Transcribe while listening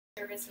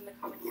service and the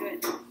common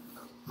good.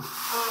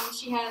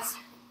 She has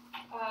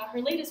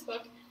her latest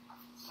book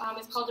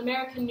is called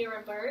American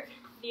Nuremberg,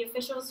 The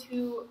Officials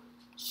Who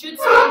Should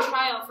Stand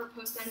Trial for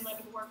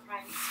Post-9/11 War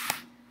Crimes.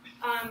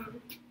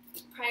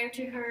 Prior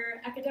to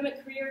her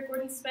academic career,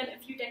 Gordon spent a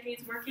few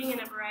decades working in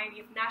a variety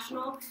of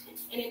national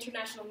and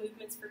international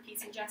movements for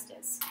peace and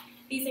justice.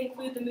 These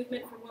include the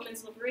Movement for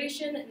Women's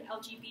Liberation and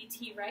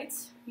LGBT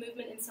Rights,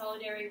 movement in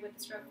solidarity with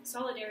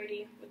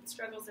the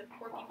struggles of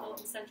poor people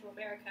in Central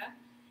America,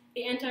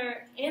 the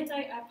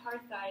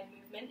anti-apartheid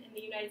movement in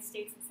the United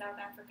States and South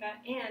Africa,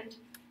 and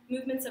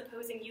movements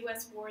opposing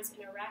U.S. wars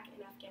in Iraq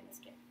and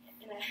Afghanistan.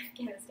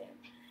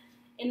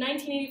 In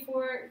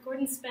 1984,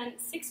 Gordon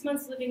spent 6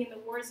 months living in the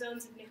war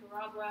zones of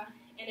Nicaragua,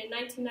 and in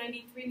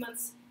 1990, 3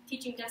 months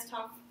teaching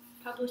desktop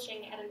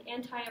publishing at an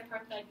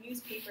anti-apartheid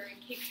newspaper in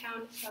Cape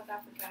Town, South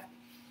Africa.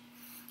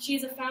 She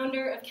is a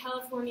founder of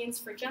Californians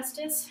for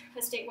Justice,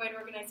 a statewide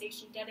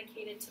organization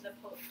dedicated to the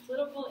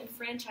political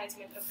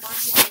enfranchisement of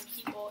marginalized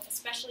people,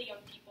 especially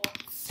young people,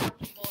 poor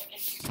people, and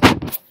people.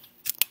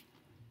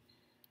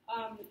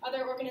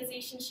 Other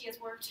organizations she has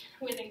worked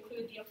with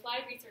include the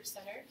Applied Research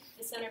Center,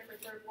 the Center for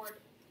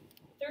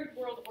Third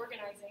World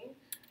Organizing,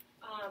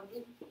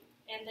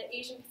 and the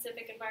Asian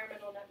Pacific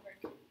Environmental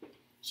Network.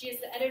 She is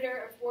the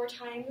editor of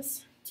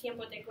Wartime's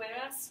Tiempo de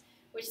Guerras,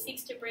 which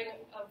seeks to bring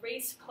a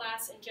race,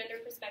 class, and gender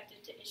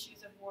perspective to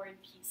issues of war and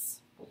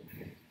peace.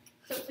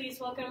 So please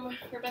welcome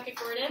Rebecca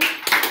Gordon.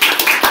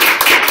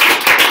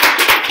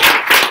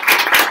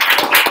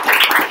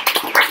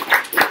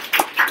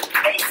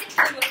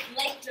 Basically, what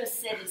Blake just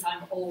said is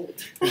I'm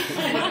old.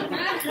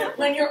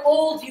 When you're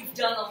old, you've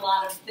done a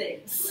lot of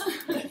things. So,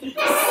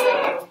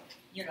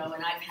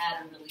 and I've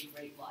had a really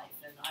great life.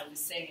 And I was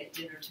saying at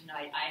dinner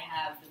tonight, I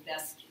have the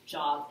best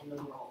job in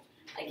the world.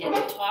 I get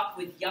to talk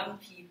with young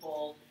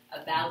people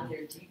about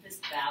their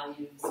deepest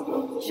values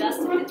just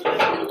at the time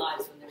of their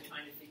lives when they're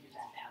trying to figure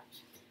that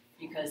out.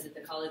 Because at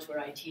the college where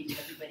I teach,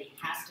 everybody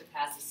has to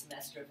pass a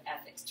semester of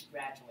ethics to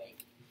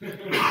graduate.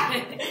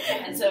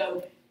 And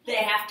so they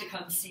have to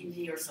come see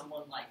me or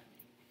someone like me.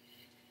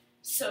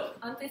 So,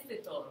 antes de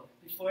todo,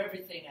 before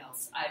everything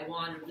else, I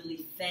want to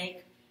really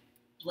thank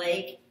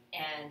Blake,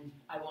 and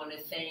I want to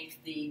thank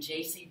the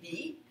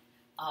JCB,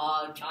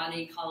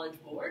 Johnnie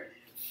College Board,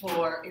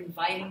 for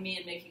inviting me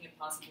and making it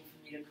possible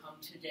for me to come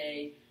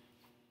today.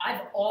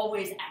 I've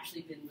always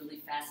actually been really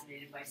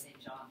fascinated by St.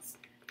 John's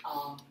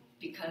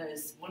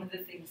because one of the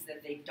things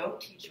that they don't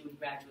teach you in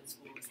graduate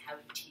school is how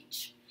to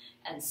teach.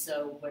 And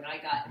so when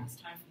it was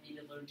time for me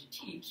to learn to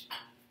teach,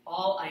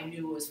 all I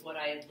knew was what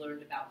I had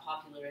learned about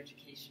popular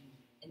education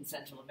in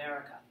Central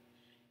America.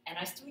 And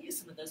I still use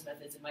some of those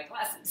methods in my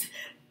classes.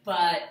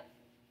 But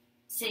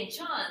St.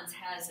 John's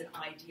has an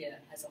idea,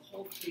 has a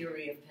whole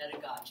theory of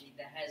pedagogy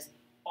that has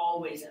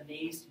always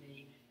amazed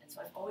me. And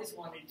so I've always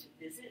wanted to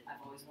visit.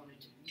 I've always wanted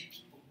to meet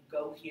people who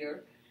go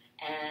here.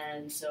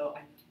 And so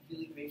I'm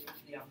really grateful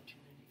for the opportunity.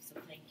 So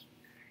thank you.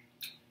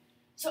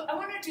 So I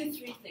want to do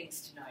 3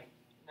 things tonight.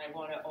 And I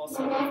want to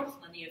also have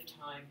plenty of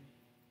time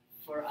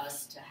for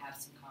us to have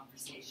some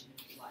conversation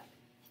if you like.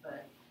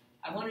 But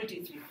I want to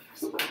do 3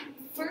 things.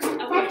 First,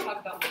 I want to talk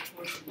about what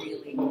torture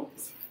really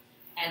is.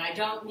 And I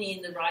don't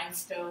mean the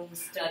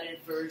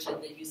rhinestone-studded version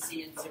that you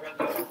see in Zero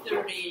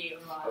 30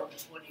 or on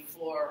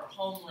 24 or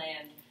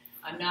Homeland.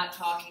 I'm not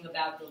talking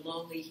about the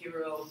lonely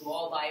hero who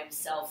all by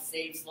himself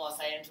saves Los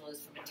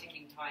Angeles from a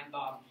ticking time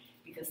bomb,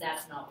 because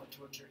that's not what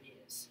torture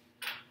is.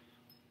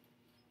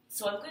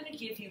 So I'm going to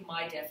give you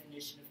my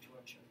definition of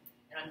torture,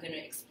 and I'm going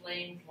to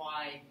explain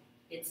why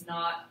it's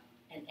not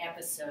an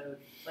episode,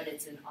 but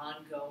it's an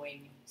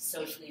ongoing,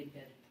 socially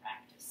embedded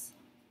practice.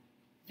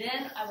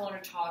 Then I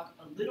want to talk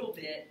a little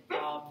bit,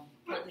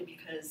 partly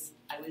because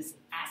I was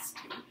asked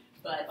to,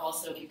 but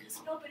also because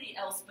nobody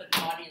else but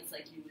an audience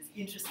like you is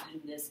interested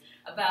in this,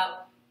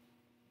 about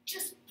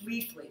just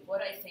briefly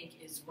what I think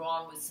is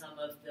wrong with some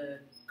of the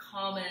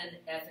common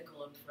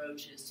ethical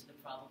approaches to the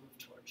problem of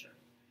torture.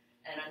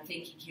 And I'm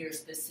thinking here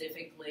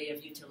specifically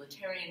of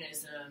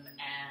utilitarianism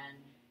and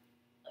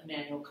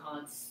Immanuel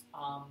Kant's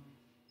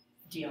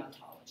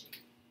deontology.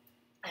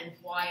 And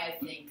why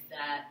I think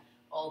that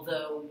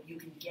although you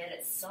can get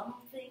at some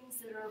things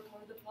that are a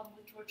part of the problem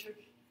with torture,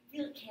 you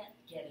really can't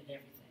get at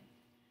everything.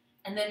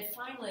 And then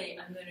finally,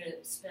 I'm going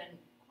to spend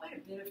quite a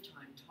bit of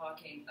time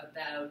talking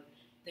about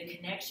the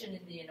connection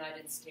in the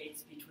United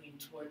States between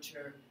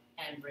torture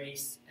and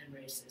race and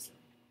racism.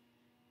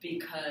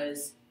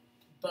 Because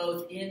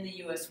both in the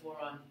U.S. war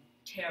on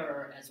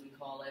terror, as we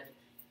call it,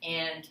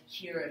 and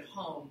here at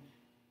home,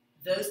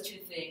 those 2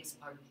 things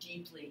are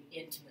deeply,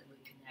 intimately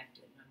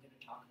connected, and I'm going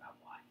to talk about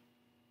why.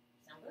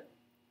 Sound good?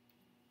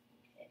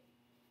 Okay.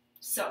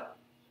 So,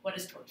 what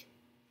is torture?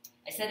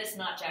 I said it's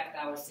not Jack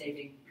Bauer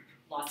saving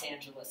Los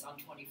Angeles on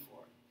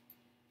 24.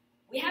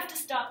 We have to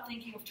stop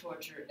thinking of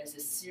torture as a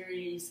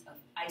series of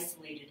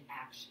isolated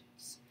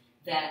actions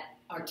that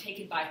are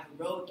taken by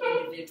heroic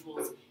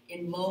individuals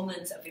in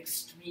moments of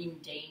extreme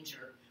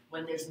danger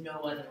when there's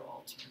no other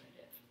alternative.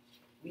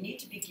 We need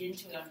to begin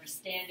to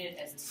understand it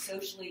as a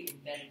socially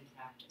embedded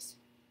practice.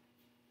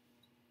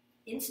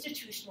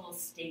 institutional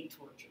state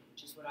torture,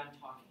 which is what I'm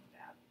talking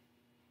about,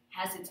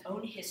 has its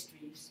own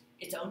histories,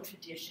 its own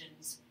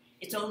traditions,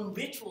 its own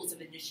rituals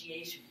of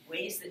initiation,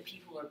 ways that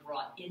people are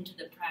brought into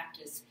the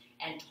practice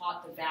and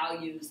taught the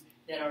values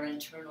that are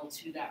internal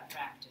to that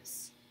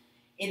practice.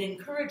 It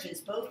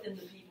encourages, both in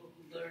the people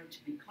who learn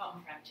to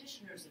become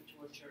practitioners of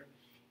torture,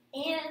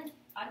 and,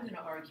 I'm going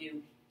to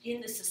argue,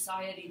 in the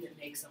society that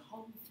makes a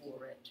home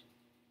for it,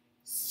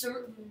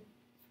 certain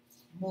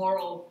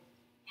moral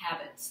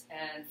habits.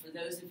 And for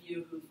those of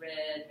you who've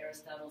read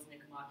Aristotle's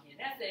Nicomachean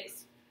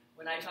Ethics,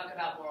 when I talk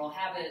about moral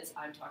habits,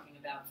 I'm talking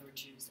about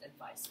virtues and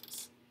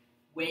vices,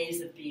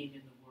 ways of being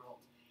in the world.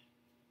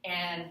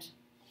 And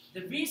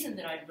the reason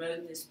that I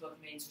wrote this book,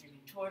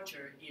 Mainstreaming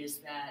Torture, is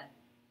that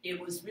it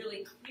was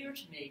really clear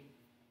to me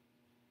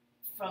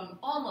from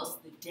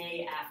almost the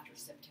day after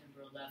September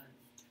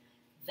 11th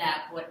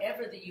that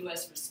whatever the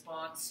U.S.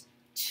 response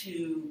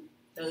to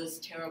those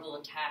terrible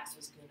attacks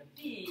was going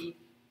to be,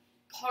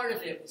 part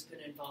of it was going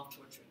to involve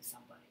torturing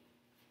somebody.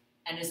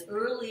 And as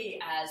early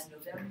as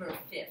November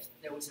 5th,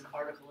 there was an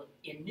article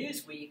in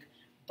Newsweek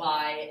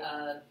by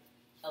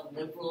a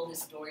liberal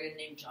historian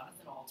named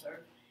Jonathan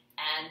Alter,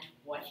 and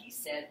what he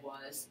said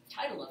was, the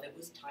title of it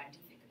was Time to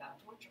Think About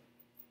Torture.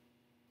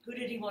 Who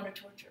did he want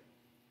to torture?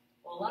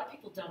 Well, a lot of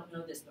people don't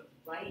know this, but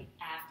right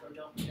after, or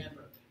don't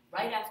remember,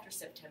 right after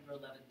September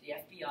 11th, the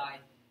FBI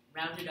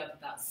rounded up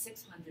about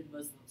 600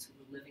 Muslims who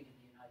were living in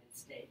the United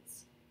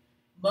States.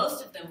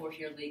 Most of them were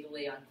here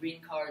legally on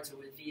green cards or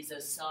with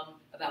visas. Some,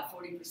 about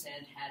 40%,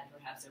 had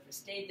perhaps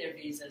overstayed their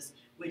visas,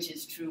 which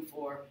is true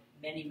for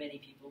many, many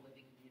people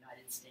living in the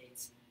United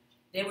States.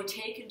 They were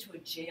taken to a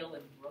jail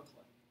in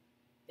Brooklyn.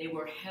 They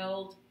were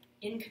held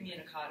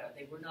incommunicado.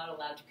 They were not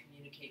allowed to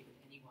communicate with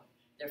anyone.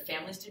 Their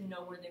families didn't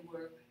know where they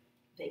were.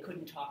 They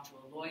couldn't talk to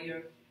a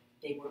lawyer.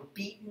 They were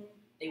beaten.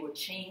 They were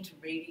chained to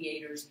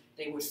radiators.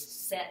 They were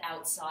set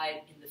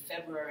outside in the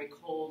February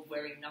cold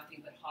wearing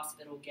nothing but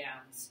hospital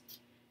gowns.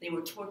 They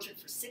were tortured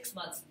for 6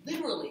 months,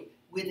 literally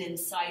within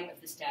sight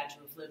of the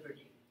Statue of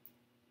Liberty.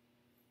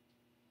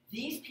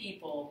 These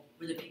people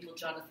were the people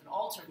Jonathan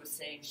Alter was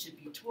saying should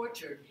be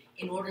tortured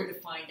in order to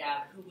find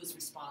out who was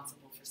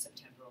responsible for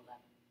September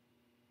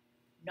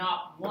 11th.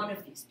 Not one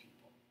of these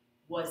people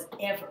was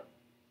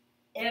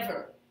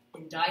ever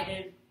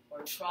indicted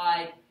or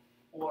tried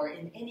or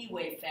in any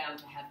way found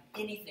to have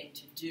anything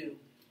to do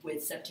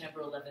with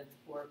September 11th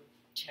or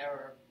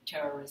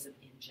terrorism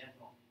in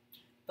general.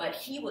 But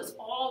he was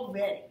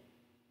already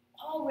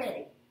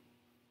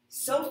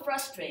so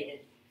frustrated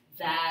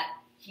that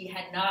we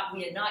had not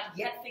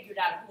yet figured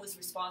out who was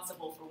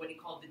responsible for what he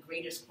called the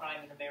greatest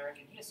crime in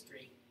American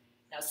history.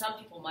 Now, some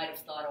people might have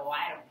thought, oh,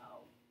 I don't know,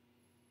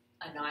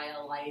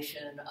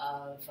 annihilation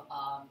of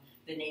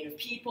the native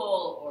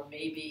people, or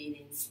maybe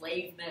the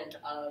enslavement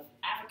of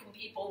African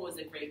people was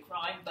a great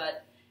crime,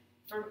 but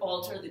for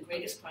Alter, the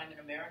greatest crime in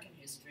American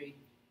history.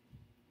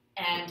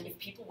 And if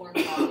people weren't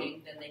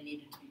talking, then they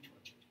needed to be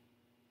tortured.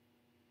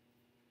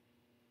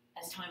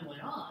 As time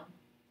went on,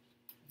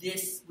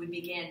 this we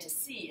began to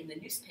see in the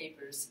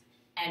newspapers,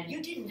 and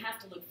you didn't have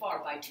to look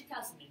far. By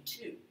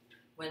 2002,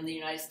 when the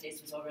United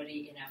States was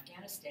already in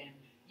Afghanistan,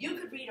 you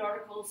could read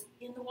articles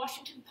in the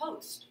Washington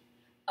Post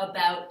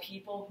about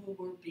people who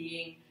were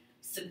being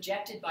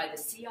subjected by the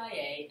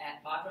CIA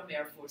at Bagram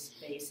Air Force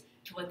Base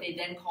to what they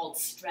then called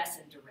stress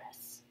and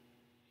duress.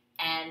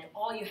 And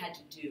all you had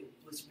to do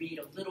was read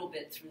a little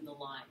bit through the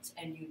lines,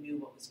 and you knew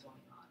what was going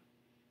on.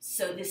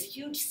 So this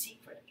huge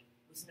secret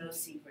was no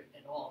secret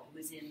at all. It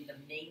was in the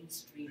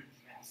mainstream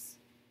press.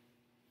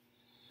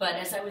 But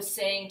as I was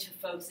saying to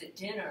folks at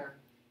dinner,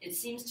 it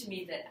seems to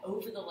me that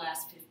over the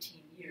last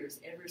 15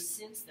 years, ever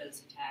since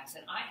those attacks,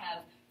 and I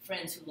have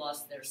friends who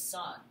lost their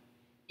son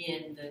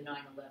in the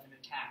 9/11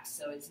 attacks,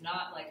 so it's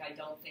not like I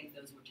don't think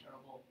those were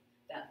terrible,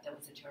 that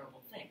was a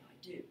terrible thing.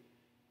 I do.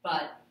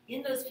 But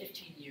in those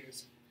 15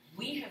 years,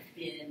 we have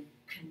been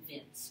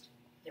convinced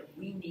that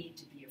we need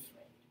to be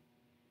afraid,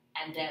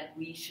 and that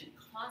we should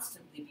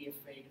constantly be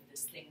afraid of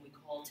this thing we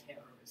call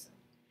terrorism.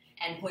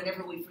 And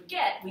whenever we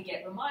forget, we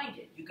get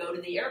reminded. You go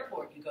to the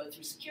airport, you go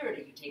through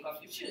security, you take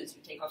off your shoes,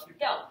 you take off your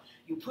belt,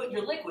 you put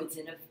your liquids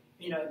in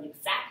an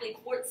exactly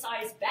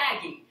quart-sized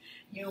baggie.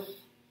 You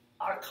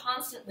are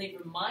constantly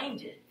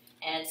reminded,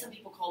 and some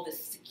people call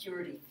this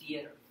security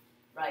theater,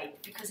 right?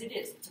 Because it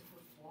is. It's a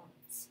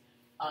performance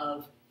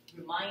of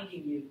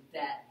reminding you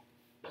that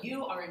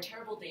you are in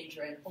terrible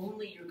danger and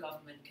only your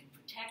government can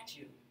protect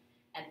you.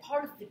 And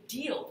part of the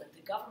deal that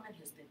the government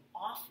has been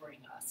offering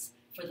us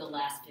for the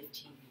last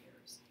 15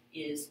 years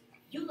is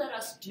you let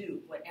us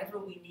do whatever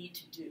we need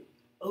to do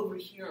over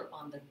here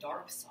on the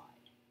dark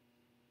side.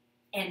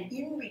 And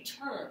in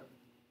return,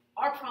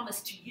 our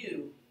promise to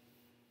you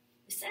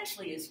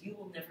essentially is you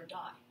will never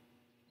die.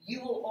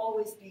 You will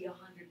always be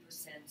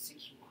 100%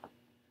 secure.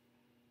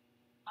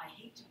 I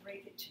hate to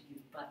break it to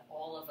you, but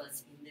all of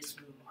us in this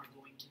room are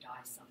going to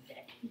die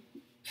someday.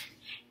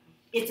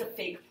 It's a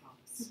fake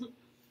promise.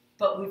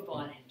 But we've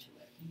bought into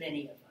it,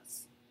 many of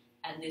us.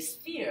 And this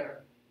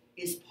fear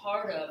is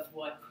part of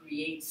what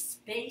creates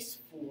space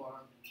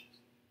for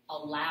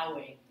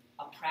allowing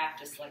a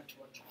practice like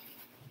torture.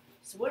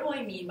 So what do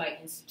I mean by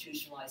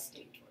institutionalized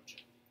state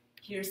torture?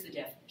 Here's the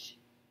definition.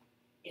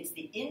 It's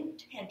the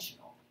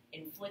intentional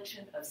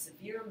infliction of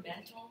severe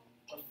mental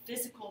or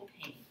physical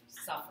pain,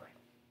 suffering,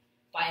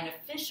 by an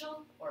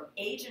official or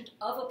agent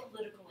of a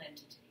political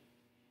entity,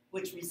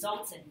 which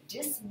results in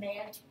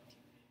dismantling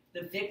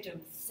the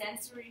victim's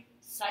sensory,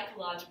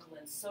 psychological,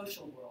 and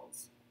social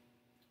worlds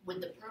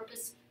with the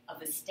purpose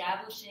of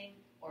establishing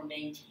or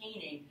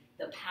maintaining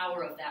the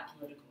power of that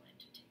political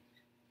entity.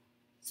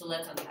 So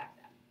let's unpack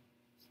that.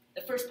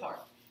 The first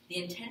part,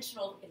 the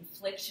intentional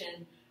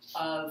infliction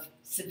of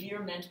severe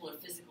mental or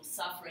physical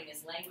suffering,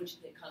 is language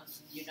that comes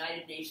from the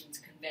United Nations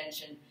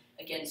Convention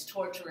Against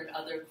Torture and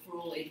Other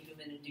Cruel,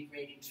 Inhuman, and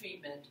Degrading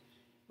Treatment,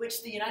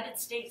 which the United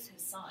States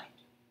has signed.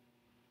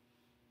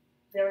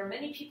 There are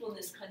many people in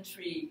this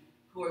country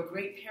who are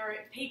great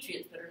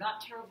patriots but are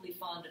not terribly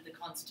fond of the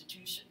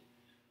Constitution.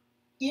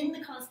 In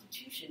the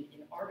Constitution,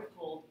 in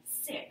Article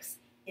 6,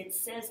 it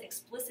says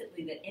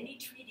explicitly that any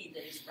treaty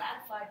that is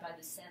ratified by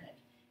the Senate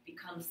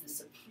becomes the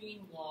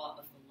supreme law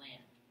of the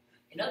land.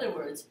 In other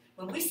words,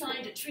 when we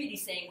signed a treaty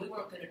saying we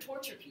weren't going to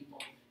torture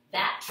people,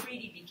 that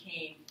treaty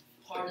became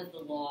part of the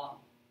law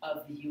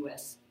of the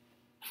U.S.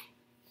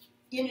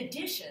 In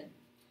addition,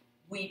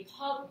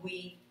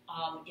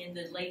 in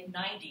the late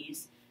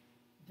 90s,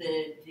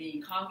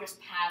 the Congress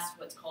passed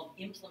what's called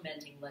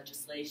implementing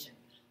legislation,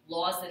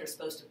 laws that are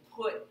supposed to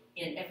put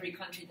in every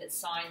country that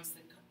signs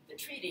the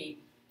treaty,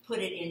 put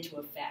it into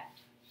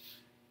effect.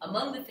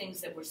 Among the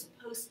things that we're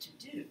supposed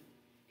to do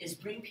is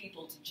bring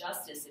people to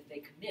justice if they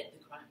commit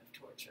the crime of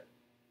torture,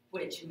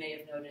 which you may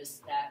have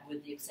noticed that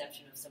with the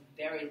exception of some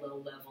very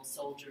low-level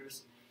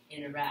soldiers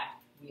in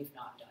Iraq, we have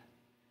not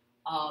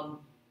done.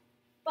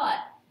 But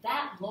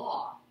that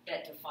law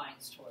that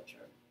defines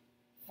torture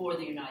for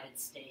the United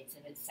States,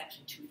 and it's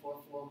Section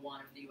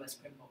 2441 of the U.S.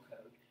 Criminal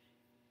Code,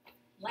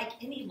 like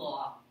any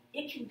law,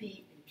 it can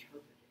be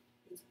interpreted.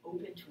 It's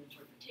open to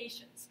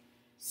interpretations.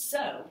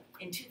 So,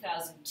 in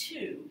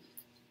 2002,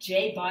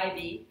 Jay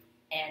Bybee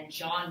and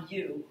John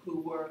Yoo, who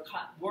were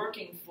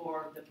working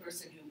for the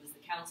person who was the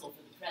counsel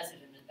for the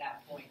president at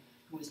that point,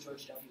 who was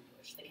George W.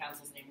 Bush. The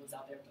counsel's name was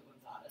Alberto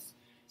Gonzalez.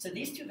 So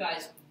these two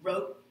guys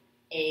wrote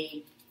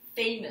a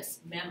famous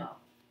memo.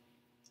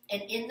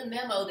 And in the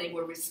memo, they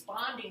were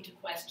responding to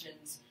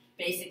questions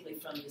basically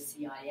from the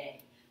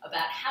CIA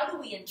about how do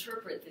we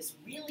interpret this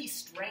really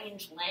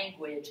strange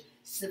language,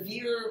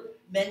 severe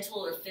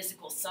mental or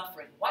physical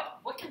suffering.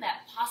 What can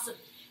that possibly,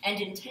 and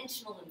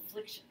intentional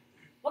infliction,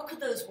 what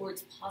could those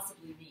words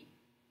possibly mean?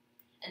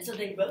 And so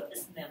they wrote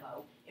this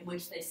memo in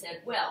which they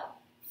said, well,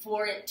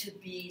 for it to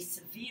be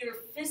severe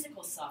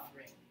physical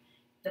suffering,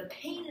 the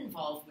pain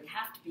involved would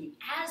have to be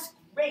as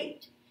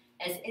great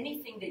as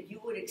anything that you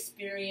would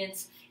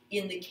experience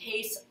in the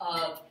case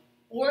of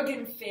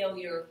organ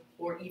failure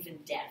or even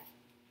death.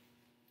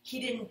 He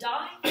didn't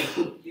die,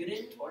 you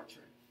didn't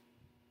torture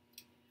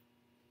him.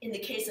 In the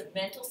case of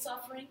mental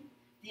suffering,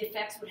 the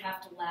effects would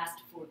have to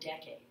last for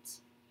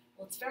decades.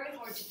 Well, it's very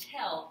hard to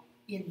tell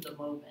in the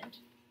moment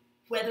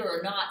whether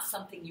or not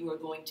something you are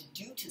going to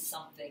do to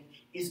something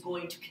is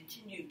going to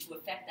continue to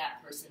affect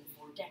that person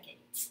for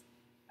decades,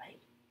 right?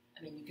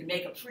 I mean, you can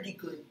make a pretty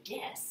good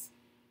guess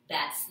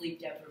that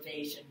sleep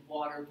deprivation,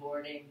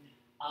 waterboarding,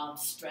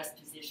 stress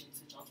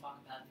positions, which I'll talk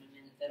about in a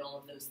minute, that all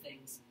of those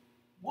things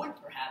would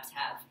perhaps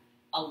have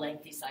a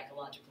lengthy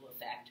psychological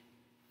effect,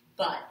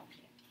 but you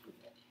can't prove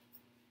it.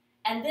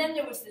 And then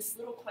there was this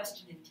little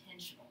question,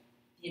 intentional,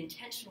 the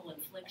intentional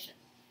infliction.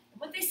 And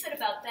what they said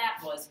about that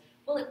was,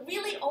 well, it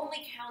really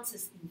only counts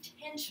as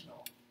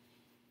intentional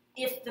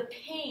if the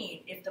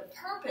pain, if the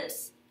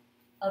purpose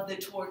of the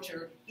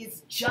torture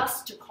is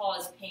just to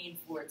cause pain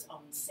for its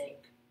own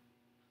sake.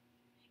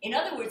 In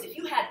other words, if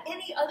you had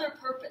any other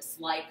purpose,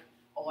 like,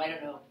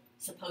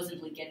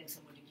 supposedly getting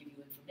someone to give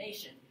you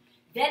information,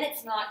 then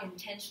it's not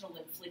intentional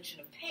infliction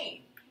of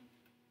pain.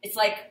 It's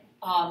like,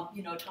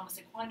 Thomas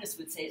Aquinas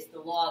would say it's the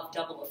law of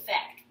double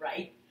effect,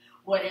 right?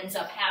 What ends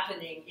up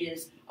happening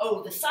is,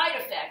 the side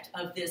effect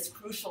of this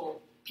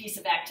crucial piece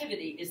of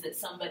activity is that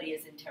somebody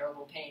is in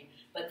terrible pain,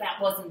 but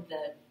that wasn't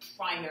the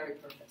primary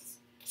purpose.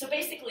 So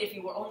basically, if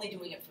you were only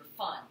doing it for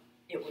fun,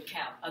 it would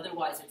count.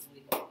 Otherwise, it's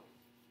legal.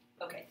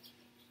 Okay.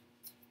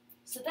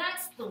 So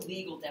that's the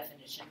legal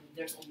definition.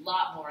 There's a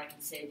lot more I can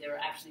say. There are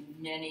actually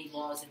many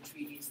laws and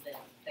treaties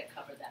that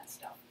cover that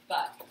stuff.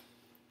 But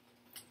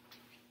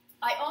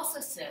I also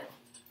said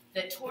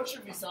that torture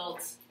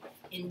results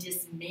in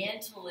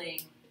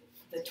dismantling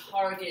the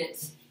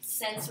target's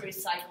sensory,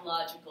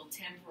 psychological,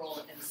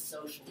 temporal, and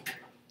social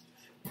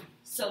world.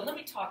 So let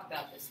me talk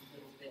about this a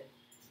little bit.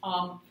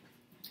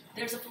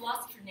 There's a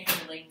philosopher named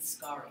Elaine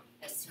Scarry,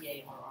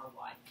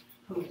 S-C-A-R-R-Y,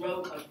 who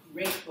wrote a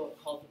great book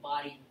called The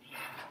Body in Pain.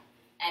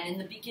 And in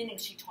the beginning,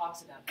 she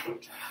talks about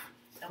torture.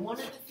 And one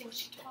of the things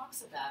she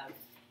talks about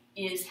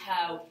is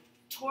how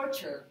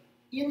torture,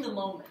 in the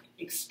moment,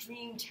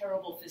 extreme,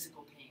 terrible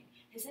physical pain.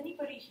 Has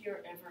anybody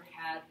here ever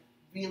had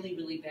really,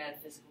 really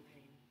bad physical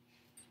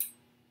pain?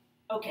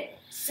 Okay,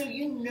 so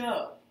in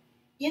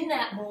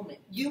that moment,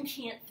 you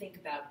can't think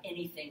about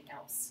anything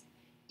else.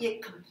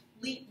 it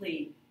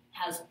completely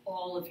has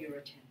all of your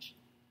attention.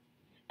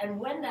 And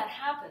when that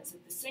happens,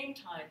 at the same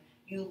time,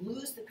 you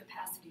lose the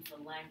capacity for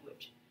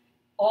language.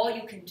 All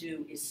you can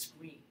do is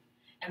scream.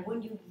 And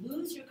when you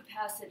lose your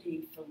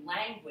capacity for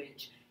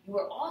language, you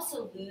are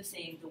also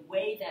losing the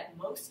way that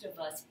most of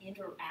us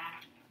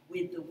interact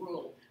with the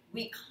world.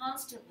 We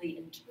constantly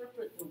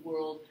interpret the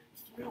world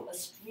through a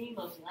stream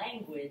of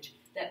language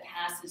that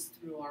passes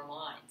through our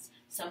minds.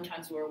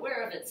 Sometimes we're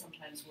aware of it,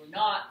 sometimes we're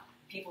not.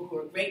 People who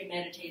are great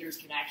meditators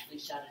can actually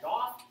shut it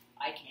off.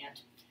 I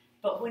can't.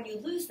 But when you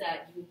lose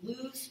that, you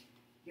lose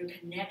your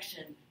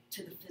connection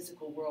to the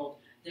physical world.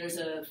 There's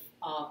a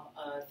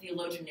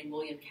theologian named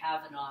William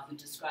Cavanaugh who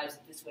describes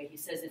it this way. He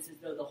says it's as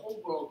though the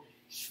whole world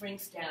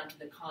shrinks down to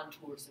the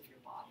contours of your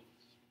body.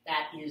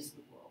 That is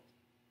the world.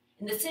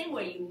 In the same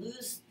way, you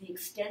lose the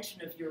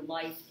extension of your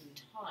life in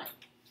time.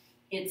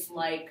 It's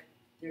like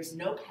there's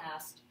no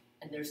past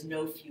and there's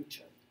no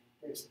future.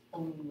 There's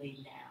only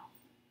now.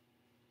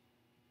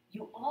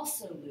 You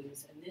also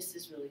lose, and this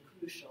is really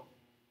crucial,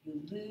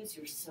 you lose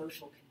your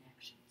social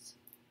connections.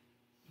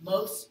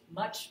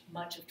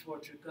 Much of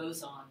torture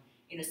goes on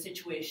in a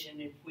situation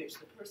in which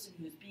the person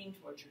who is being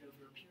tortured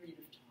over a period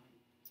of time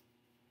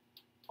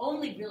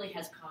only really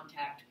has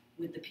contact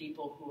with the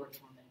people who are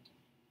tormenting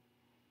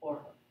him or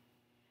her.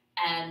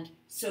 And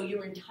so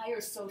your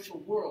entire social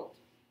world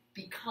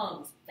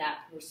becomes that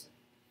person.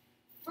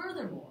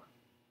 Furthermore,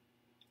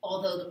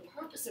 although the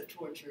purpose of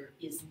torture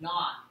is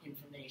not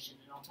information,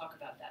 and I'll talk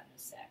about that in a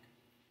sec,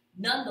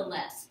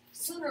 nonetheless,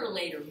 sooner or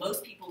later,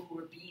 most people who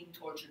are being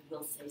tortured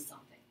will say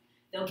something.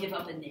 They'll give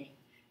up a name.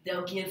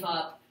 They'll give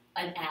up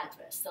an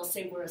address. They'll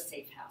say where a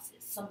safe house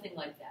is, something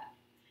like that.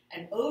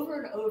 And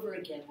over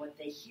again, what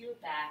they hear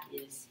back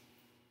is,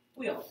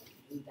 we all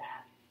knew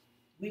that.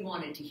 We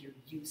wanted to hear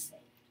you say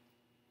it.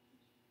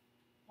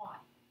 Why?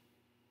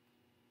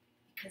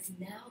 Because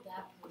now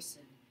that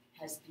person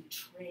has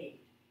betrayed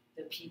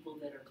the people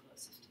that are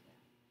closest to them,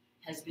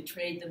 has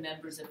betrayed the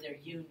members of their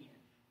union,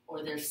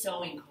 or their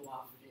sewing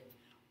cooperative,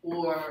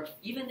 or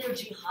even their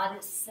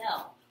jihadist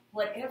cell.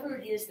 Whatever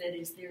it is that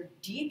is their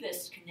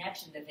deepest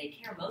connection that they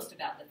care most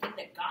about, the thing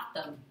that got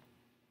them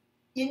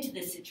into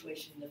this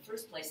situation in the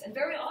first place, and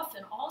very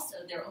often also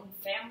their own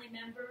family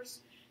members,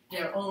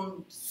 their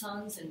own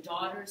sons and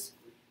daughters.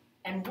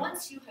 And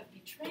once you have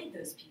betrayed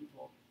those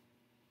people,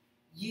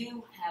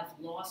 you have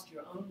lost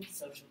your own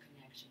social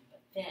connection.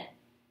 But then,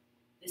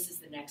 this is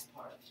the next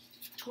part.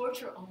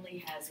 Torture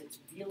only has its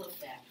real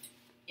effect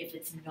if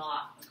it's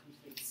not a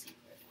complete secret.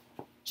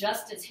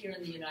 Just as here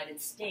in the United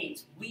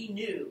States, we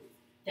knew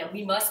that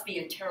we must be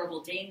in terrible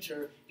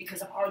danger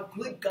because our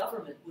good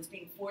government was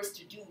being forced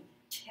to do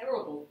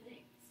terrible things.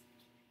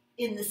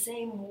 In the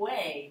same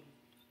way,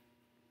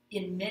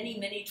 in many,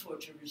 many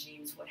torture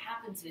regimes, what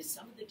happens is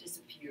some of the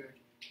disappeared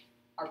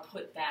are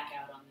put back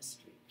out on the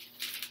street,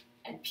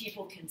 and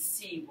people can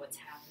see what's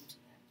happened to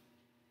them.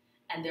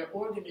 And their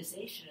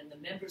organization and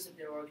the members of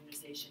their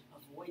organization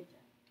avoid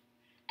them.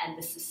 And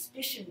the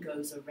suspicion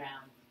goes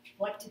around,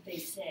 what did they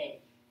say?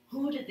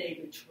 Who did they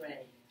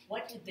betray?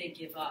 What did they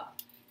give up?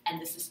 And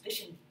the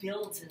suspicion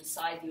builds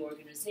inside the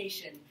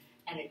organization,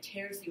 and it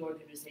tears the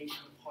organization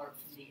apart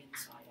from the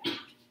inside out.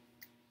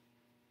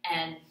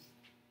 And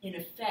in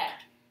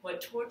effect,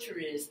 what torture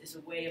is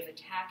a way of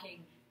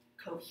attacking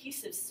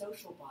cohesive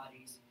social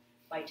bodies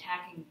by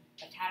attacking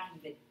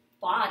the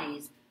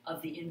bodies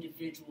of the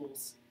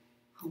individuals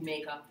who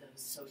make up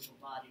those social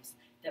bodies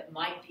that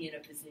might be in a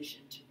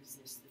position to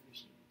resist the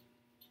regime.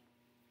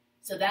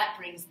 So that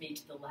brings me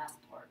to the last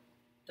part,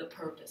 the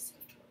purpose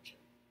of torture.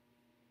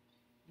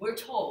 We're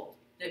told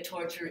that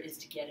torture is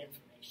to get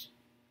information.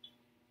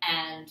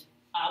 And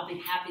I'll be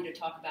happy to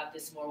talk about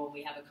this more when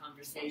we have a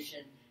conversation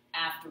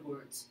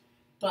afterwards.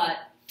 But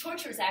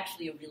torture is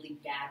actually a really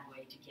bad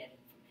way to get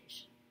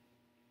information.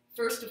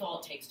 First of all,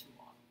 it takes too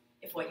long,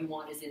 if what you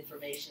want is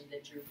information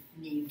that you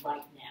need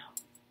right now.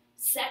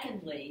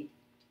 Secondly,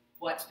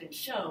 what's been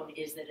shown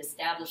is that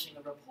establishing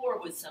a rapport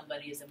with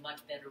somebody is a much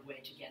better way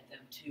to get them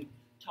to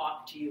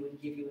talk to you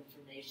and give you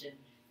information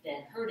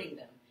than hurting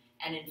them.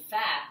 And in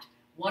fact,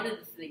 one of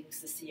the things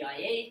the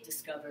CIA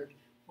discovered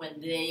when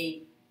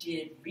they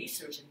did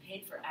research and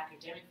paid for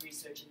academic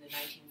research in the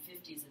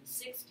 1950s and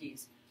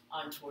 60s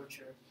on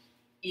torture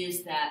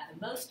is that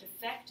the most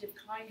effective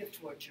kind of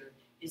torture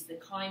is the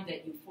kind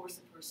that you force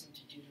a person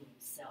to do to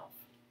himself.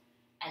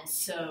 And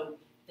so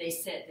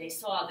they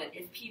saw that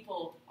if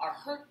people are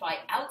hurt by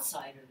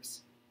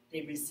outsiders,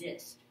 they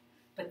resist.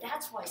 But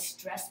that's why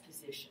stress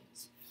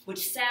positions,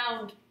 which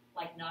sound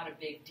like not a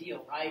big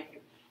deal, right? You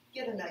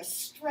get a nice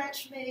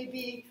stretch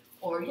maybe,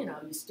 or you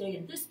stay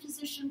in this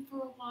position for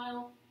a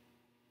while.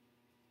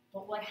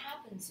 But what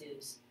happens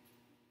is,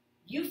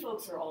 you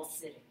folks are all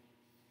sitting.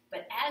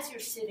 But as you're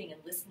sitting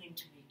and listening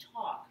to me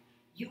talk,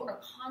 you are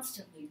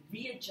constantly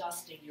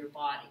readjusting your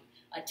body.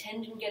 A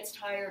tendon gets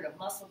tired, a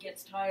muscle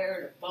gets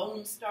tired, a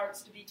bone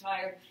starts to be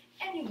tired,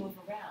 and you move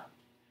around.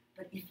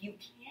 But if you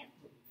can't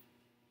move,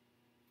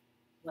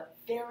 what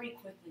very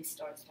quickly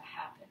starts to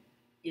happen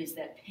is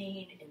that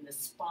pain in the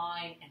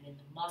spine and in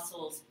the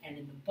muscles and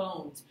in the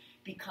bones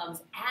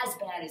becomes as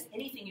bad as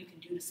anything you can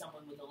do to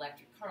someone with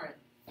electric current,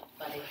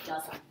 but it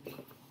doesn't leave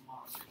a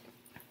mark.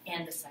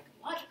 And the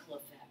psychological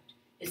effect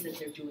is that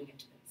they're doing it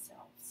to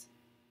themselves.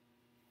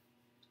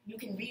 You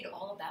can read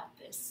all about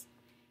this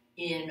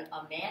in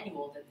a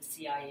manual that the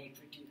CIA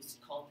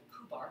produced called the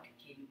KUBARK,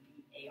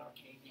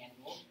 K-U-B-A-R-K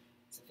manual.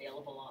 It's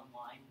available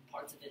online.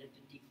 Parts of it have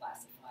been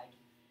declassified.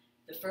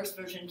 The first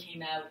version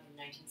came out in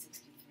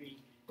 1963.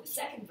 The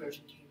second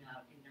version came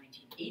out in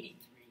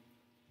 1983.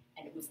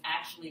 And it was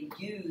actually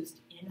used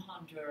in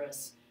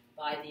Honduras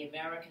by the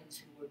Americans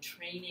who were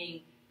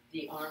training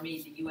the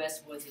army the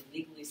U.S. was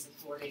illegally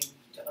supporting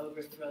to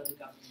overthrow the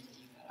government of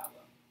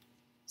Nicaragua.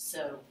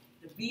 So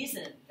the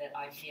reason that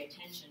I pay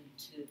attention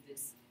to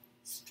this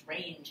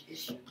strange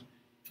issue,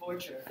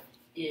 torture,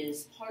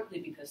 is partly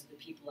because of the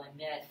people I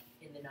met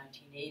in the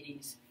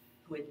 1980s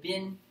who had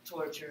been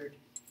tortured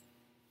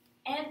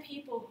and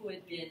people who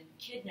had been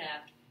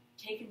kidnapped,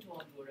 taken to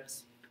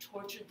Honduras,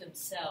 tortured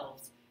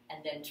themselves,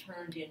 and then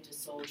turned into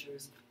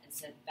soldiers and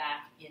sent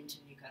back into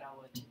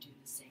Nicaragua to do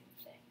the same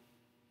thing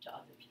to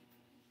other people.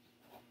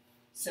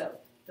 So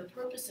the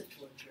purpose of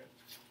torture,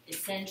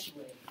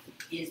 essentially,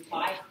 is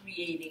by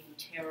creating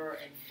terror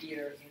and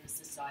fear in a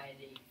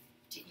society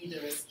to either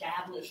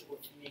establish or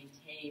to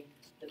maintain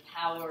the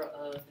power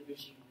of the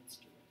regime that's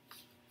doing it.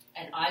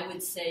 And I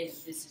would say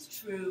that this is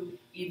true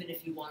even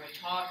if you want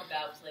to talk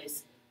about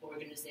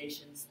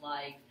organizations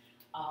like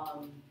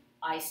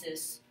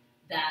ISIS,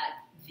 that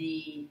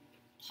the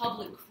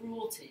public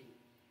cruelty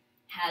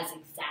has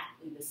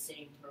exactly the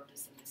same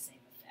purpose and the same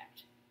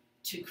effect,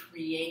 to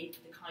create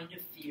the kind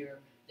of fear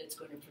that's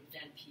going to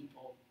prevent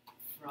people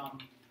from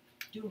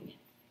doing it.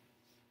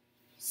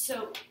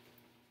 So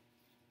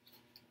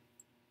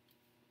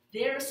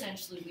there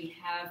essentially we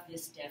have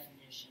this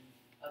definition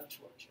of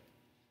torture.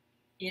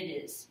 It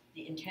is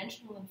the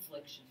intentional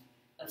infliction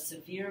of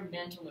severe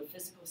mental or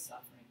physical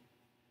suffering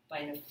by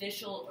an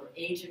official or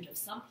agent of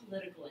some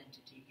political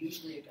entity,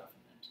 usually a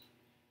government,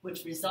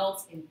 which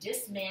results in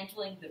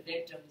dismantling the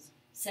victim's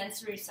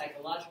sensory,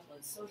 psychological,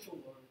 and social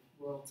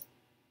worlds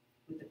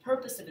with the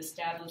purpose of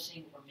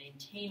establishing or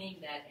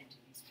maintaining that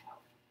entity's power.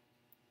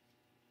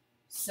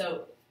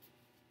 So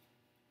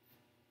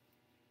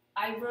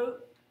I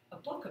wrote a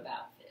book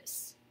about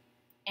this,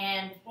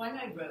 and when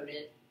I wrote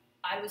it,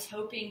 I was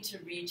hoping to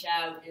reach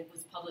out. It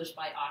was published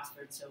by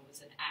Oxford, so it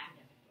was an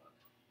academic book,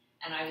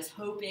 and I was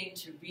hoping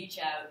to reach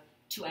out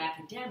to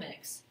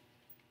academics,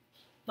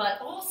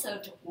 but also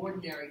to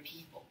ordinary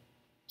people,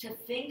 to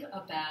think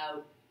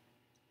about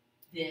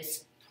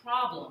this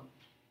problem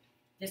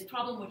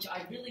which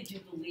I really do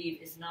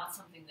believe is not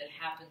something that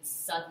happens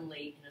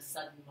suddenly in a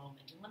sudden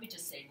moment. And let me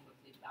just say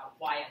quickly about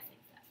why I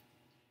think that.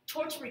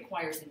 Torture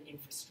requires an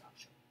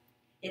infrastructure.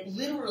 It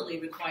literally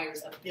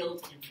requires a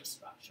built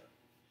infrastructure.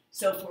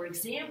 So, for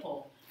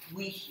example,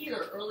 we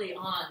hear early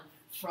on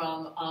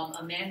from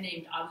a man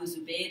named Abu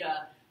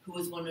Zubaydah, who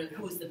was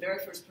the very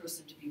first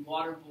person to be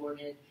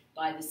waterboarded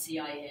by the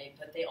CIA,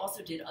 but they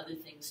also did other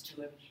things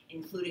to him,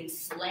 including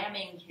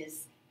slamming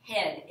his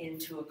head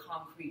into a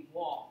concrete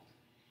wall.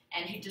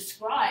 And he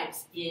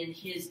describes in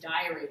his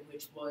diary,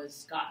 which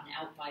was gotten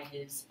out by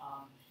his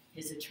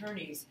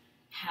attorneys,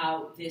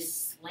 how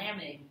this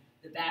slamming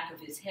the back of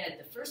his head,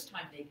 the first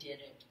time they did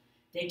it,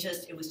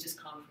 it was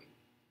just concrete.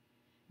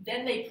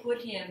 Then they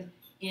put him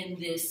in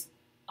this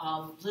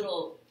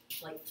little,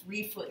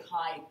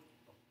 3-foot-high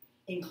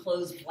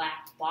enclosed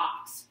black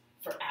box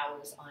for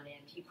hours on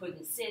end. He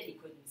couldn't sit, he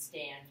couldn't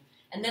stand.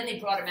 And then they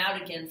brought him out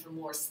again for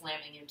more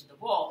slamming into the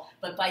wall.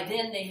 But by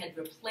then they had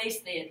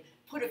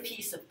put a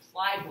piece of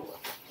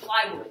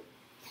plywood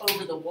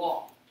over the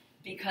wall.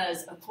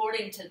 Because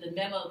according to the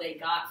memo they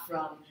got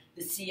from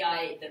the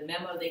CIA, the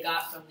memo they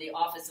got from the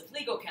Office of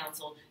Legal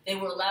Counsel, they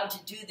were allowed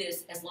to do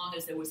this as long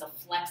as there was a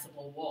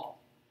flexible wall.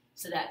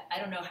 So that, I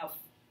don't know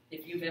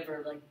if you've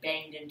ever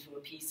banged into a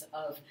piece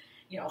of,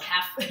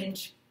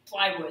 half-inch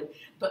plywood,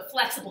 but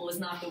flexible is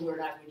not the word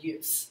I would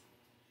use.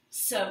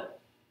 So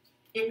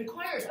it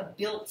requires a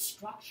built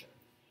structure.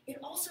 It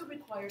also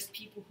requires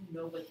people who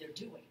know what they're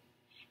doing.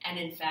 And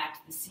in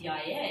fact, the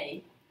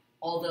CIA,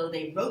 although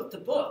they wrote the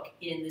book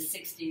in the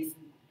 60s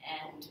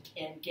and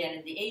again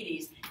in the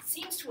 80s,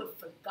 seems to have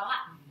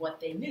forgotten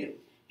what they knew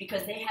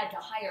because they had to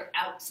hire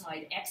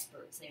outside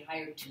experts. They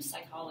hired 2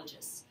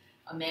 psychologists,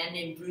 a man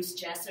named Bruce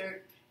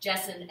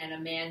Jessen and a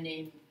man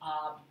named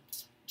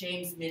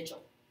James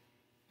Mitchell.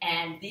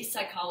 And these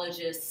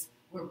psychologists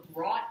were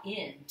brought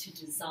in to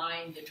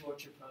design the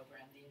torture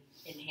program,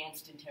 the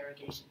enhanced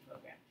interrogation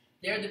program.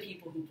 They're the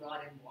people who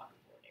brought in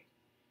waterboarding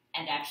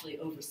and actually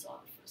oversaw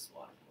the first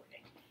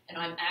waterboarding. And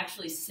I'm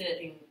actually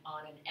sitting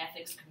on an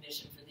ethics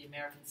commission for the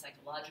American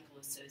Psychological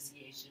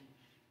Association,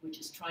 which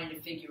is trying to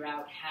figure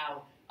out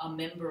how a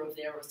member of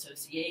their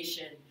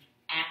association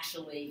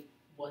actually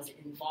was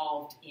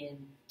involved in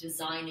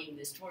designing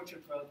this torture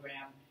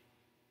program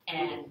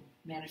and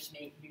managed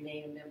to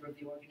remain a member of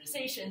the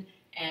organization,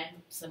 and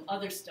some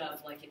other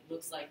stuff, like it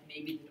looks like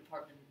maybe the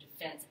Department of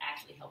Defense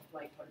actually helped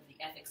write part of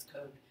the ethics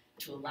code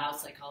to allow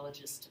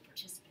psychologists to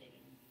participate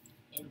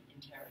in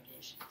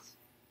interrogations.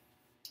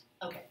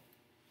 Okay,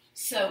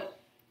 so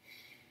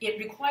it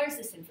requires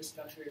this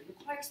infrastructure. It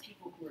requires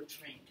people who are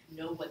trained, who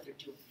know what they're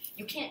doing.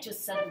 You can't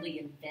just suddenly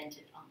invent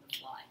it on the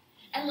fly.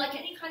 And like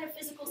any kind of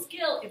physical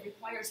skill, it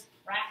requires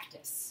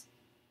practice.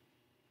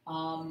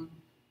 And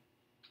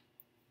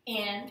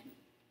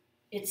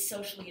it's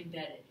socially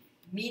embedded,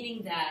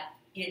 meaning that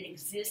it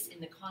exists in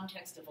the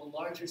context of a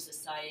larger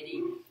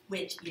society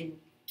which, to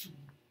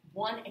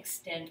one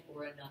extent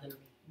or another,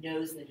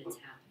 knows that it's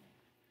happening.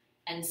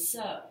 And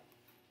so,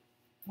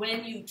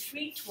 when you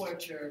treat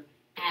torture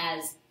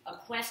as a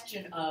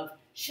question of,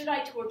 should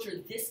I torture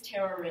this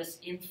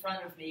terrorist in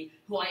front of me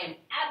who I am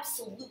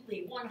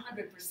absolutely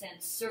 100%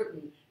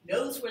 certain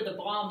knows where the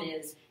bomb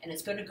is and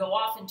it's going to go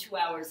off in 2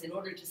 hours in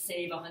order to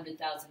save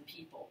 100,000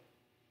 people?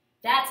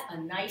 That's a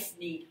nice,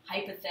 neat,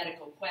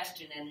 hypothetical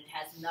question, and it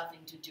has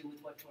nothing to do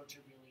with what torture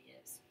really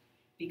is,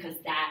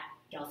 because that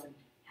doesn't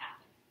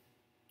happen.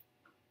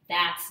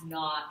 That's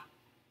not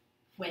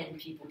when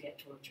people get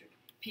tortured.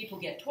 People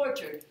get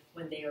tortured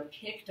when they are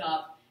picked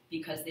up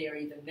because they are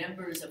either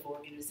members of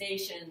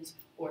organizations,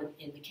 or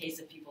in the case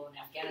of people in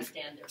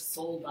Afghanistan, they're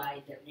sold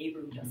by their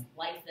neighbor who doesn't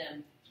like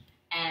them,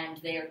 and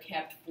they are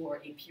kept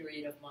for a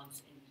period of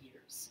months and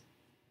years.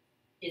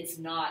 It's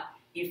not,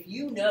 if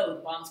you know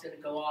the bomb's going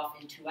to go off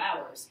in 2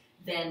 hours,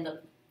 then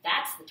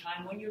that's the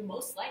time when you're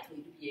most likely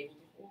to be able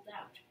to hold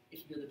out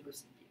if you're the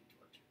person being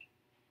tortured.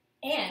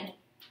 And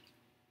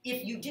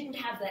if you didn't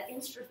have that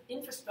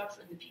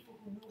infrastructure and the people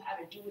who knew how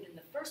to do it in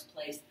the first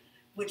place,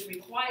 which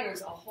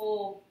requires a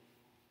whole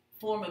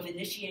form of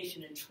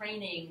initiation and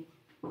training,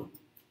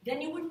 then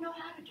you wouldn't know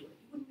how to do it.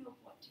 You wouldn't know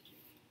what to do.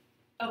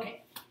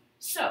 Okay,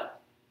 so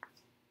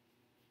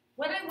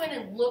when I went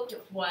and looked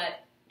at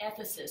what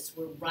ethicists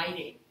were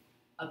writing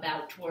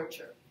about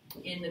torture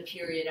in the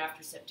period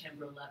after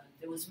September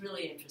 11th, it was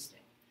really interesting,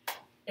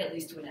 at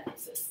least to an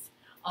ethicist.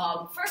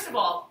 First of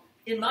all,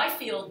 in my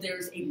field,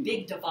 there's a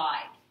big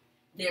divide.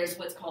 There's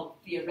what's called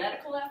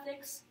theoretical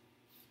ethics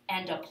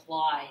and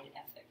applied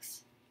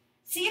ethics.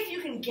 See if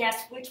you can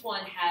guess which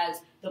one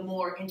has the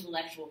more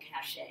intellectual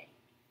cachet,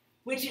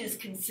 which is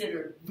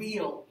considered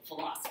real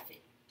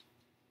philosophy.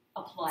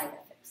 Applied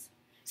ethics.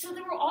 So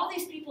there were all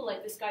these people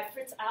like this guy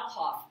Fritz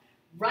Alhoff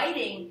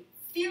writing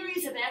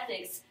theories of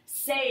ethics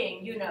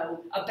saying,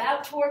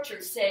 about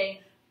torture, saying,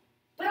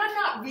 but I'm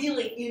not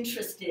really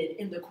interested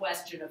in the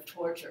question of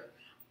torture.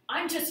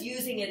 I'm just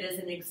using it as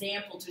an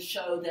example to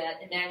show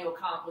that Immanuel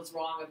Kant was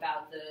wrong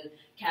about the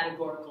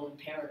categorical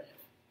imperative.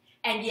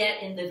 And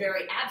yet, in the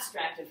very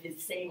abstract of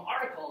his same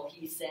article,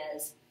 he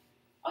says,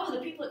 oh, the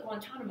people at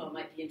Guantanamo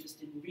might be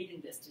interested in reading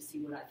this to see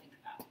what I think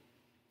about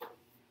it.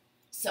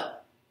 So,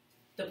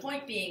 the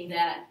point being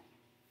that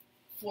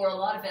for a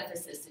lot of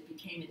ethicists, it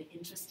became an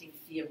interesting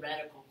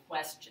theoretical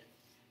question.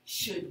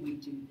 Should we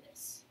do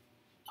this?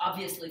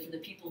 Obviously, for the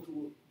people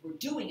who were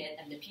doing it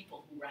and the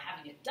people who were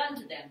having it done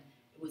to them,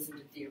 it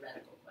wasn't a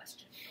theoretical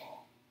question at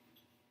all.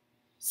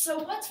 So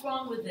what's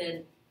wrong with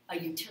a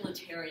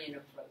utilitarian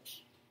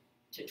approach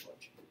to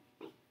torture?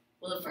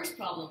 Well, the first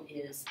problem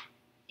is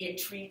it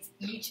treats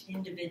each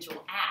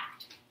individual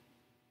act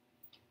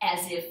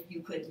as if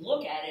you could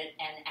look at it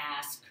and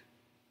ask,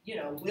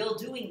 will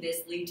doing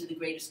this lead to the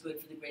greatest good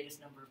for the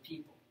greatest number of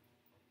people?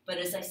 But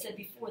as I said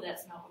before,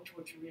 that's not what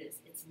torture is.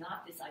 It's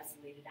not this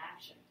isolated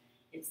action.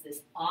 It's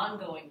this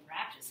ongoing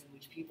practice in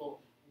which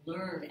people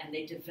learn and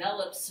they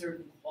develop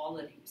certain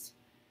qualities.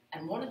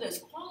 And one of those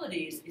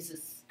qualities is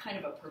this kind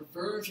of a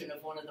perversion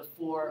of one of the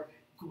four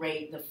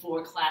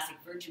classic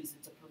virtues.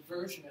 It's a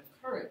perversion of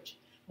courage.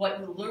 What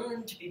you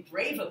learn to be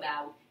brave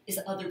about is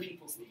other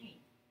people's pain.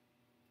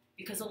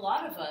 Because a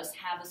lot of us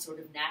have a sort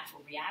of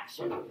natural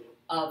reaction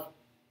of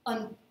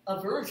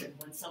aversion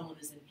when someone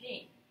is in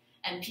pain.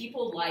 And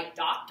people like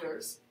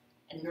doctors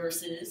and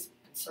nurses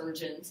and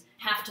surgeons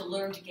have to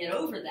learn to get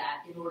over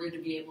that in order to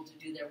be able to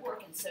do their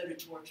work, and so do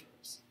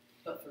torturers,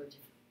 but for a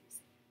different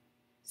reason.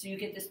 So you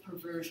get this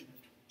perversion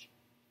of torture.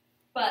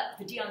 But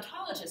the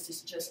deontologist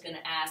is just going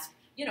to ask,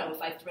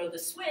 if I throw the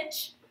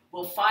switch,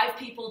 will 5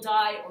 people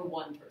die or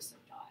 1 person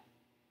die?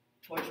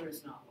 Torture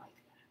is not like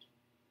that.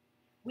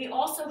 We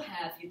also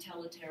have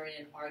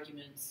utilitarian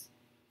arguments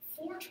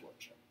for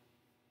torture.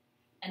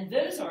 And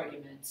those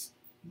arguments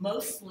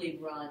mostly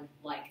run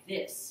like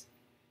this.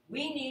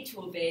 We need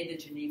to obey the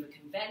Geneva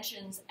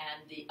Conventions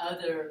and the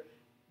other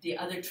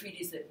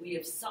treaties that we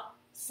have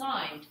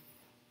signed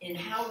in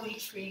how we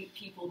treat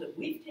people that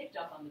we've picked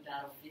up on the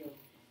battlefield,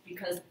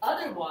 because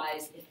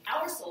otherwise, if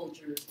our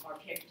soldiers are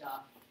picked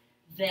up,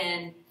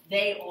 then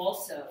they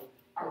also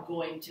are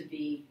going to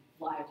be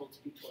liable to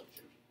be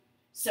tortured.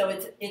 So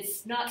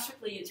it's not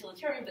strictly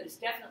utilitarian, but it's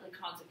definitely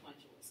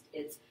consequentialist.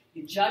 It's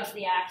you judge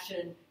the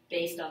action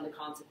based on the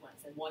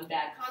consequence, and one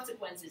bad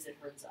consequence is it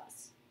hurts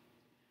us.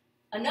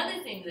 Another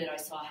thing that I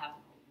saw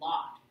happen a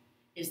lot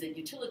is that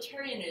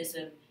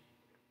utilitarianism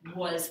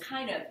was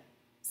kind of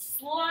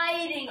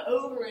sliding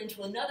over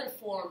into another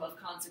form of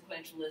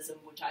consequentialism,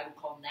 which I would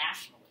call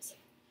nationalism,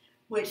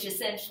 which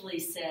essentially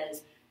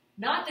says,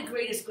 Not the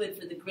greatest good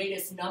for the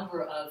greatest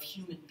number of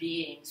human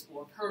beings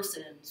or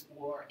persons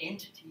or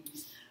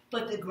entities,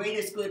 but the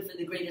greatest good for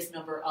the greatest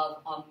number of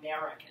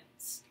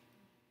Americans.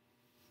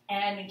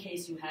 And in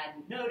case you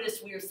hadn't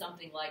noticed, we are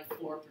something like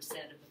 4% of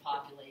the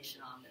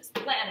population on this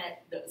planet.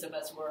 Those of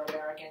us who are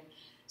American.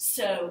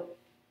 So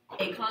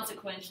a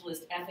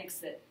consequentialist ethics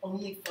that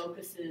only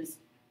focuses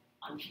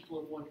on people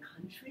of one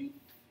country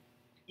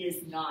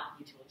is not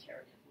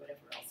utilitarian, whatever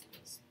else it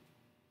is.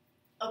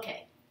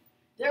 Okay,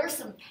 there are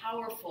some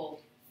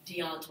powerful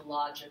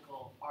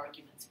deontological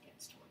arguments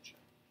against torture.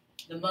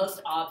 The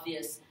most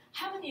obvious,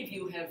 how many of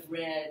you have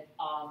read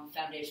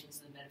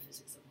Foundations of the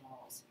Metaphysics of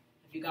Morals?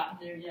 Have you gotten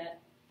there yet?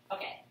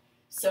 Okay,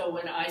 so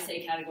when I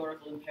say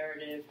categorical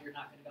imperative, you're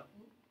not going to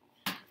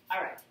go,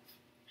 All right.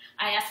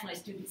 I ask my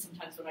students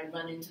sometimes when I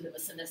run into them a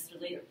semester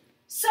later,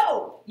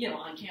 so,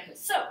 on campus,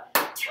 so,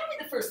 tell me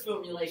the first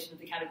formulation of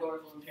the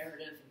categorical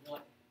imperative, and they're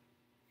like,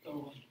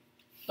 oh.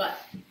 But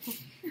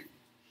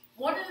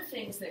one of the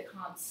things that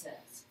Kant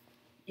says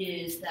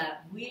is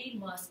that we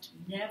must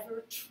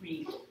never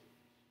treat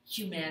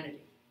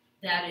humanity,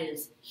 that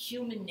is,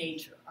 human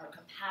nature, our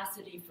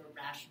capacity for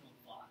rational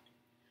thought,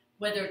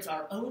 whether it's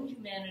our own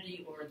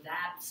humanity or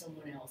that of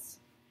someone else,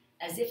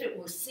 as if it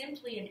were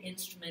simply an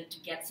instrument to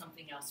get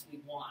something else we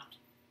want,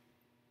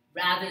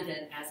 rather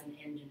than as an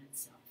end in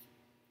itself.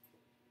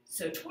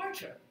 So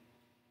torture,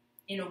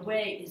 in a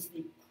way, is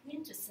the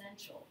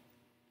quintessential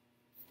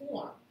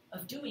form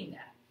of doing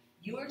that.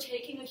 You are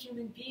taking a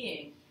human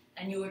being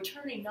and you are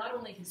turning not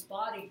only his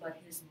body but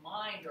his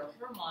mind or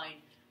her mind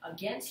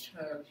against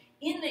her,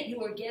 in that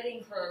you are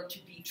getting her to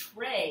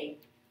betray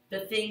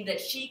the thing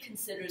that she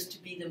considers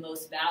to be the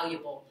most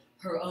valuable,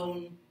 her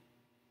own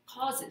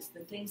causes, the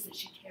things that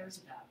she cares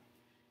about.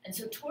 And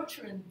so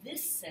torture in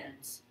this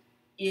sense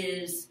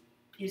is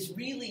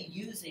really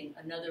using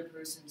another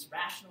person's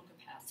rational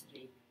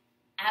capacity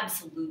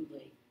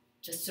absolutely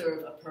to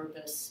serve a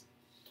purpose,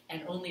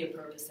 and only a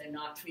purpose, and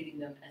not treating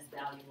them as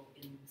valuable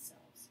in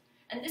themselves.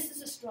 And this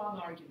is a strong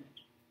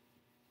argument.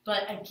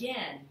 But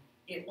again,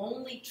 it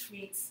only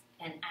treats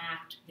an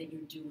act that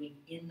you're doing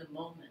in the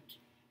moment,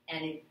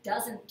 and it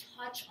doesn't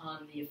touch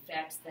on the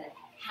effects that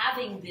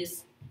having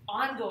this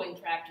ongoing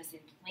practice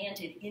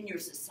implanted in your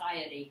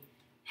society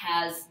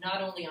has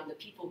not only on the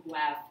people who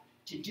have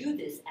to do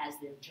this as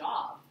their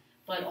job,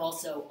 but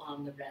also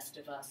on the rest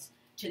of us,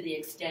 to the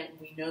extent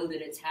we know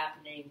that it's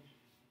happening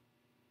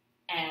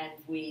and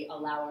we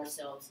allow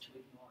ourselves to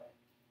ignore it.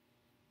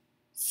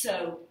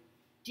 So,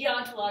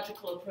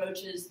 deontological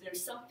approaches,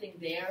 there's something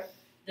there.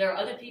 There are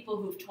other people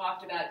who've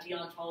talked about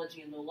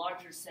deontology in the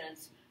larger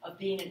sense of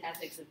being an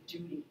ethics of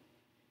duty.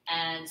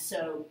 And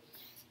so,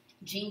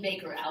 Jean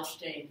Baker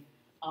Alstein,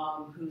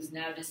 who's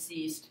now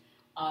deceased,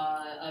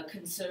 a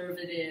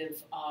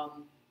conservative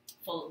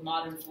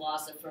modern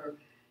philosopher,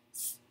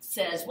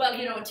 says, well,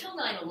 until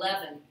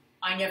 9/11,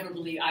 I never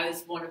believed, I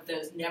was one of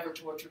those never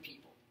torture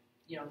people.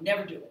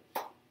 Never do it.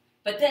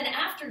 But then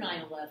after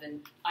 9/11,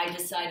 I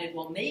decided,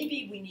 well,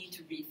 maybe we need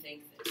to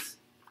rethink this.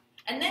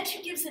 And then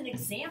she gives an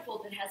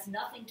example that has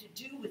nothing to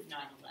do with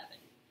 9/11.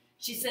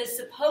 She says,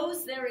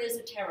 suppose there is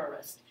a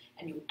terrorist,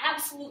 and you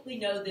absolutely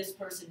know this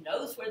person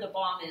knows where the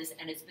bomb is,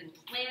 and it's been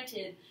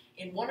planted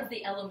in one of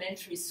the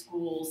elementary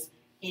schools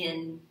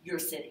in your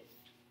city.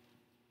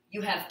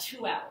 You have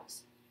 2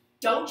 hours.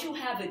 Don't you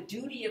have a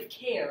duty of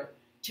care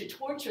to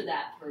torture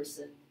that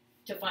person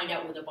to find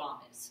out where the bomb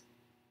is?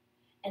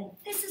 And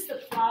this is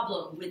the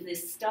problem with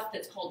this stuff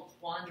that's called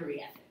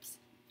quandary ethics.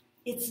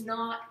 It's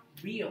not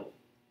real.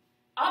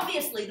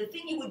 Obviously, the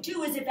thing you would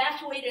do is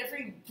evacuate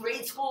every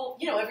grade school,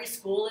 every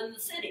school in the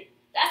city.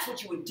 That's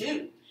what you would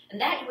do.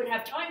 And that you would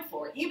have time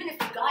for. Even if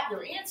you got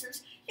your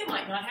answers, you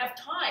might not have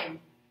time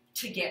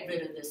to get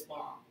rid of this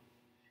bomb.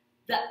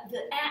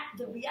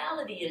 The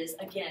reality is,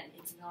 again,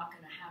 it's not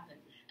going to happen.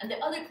 And the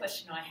other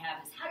question I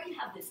have is, how do you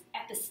have this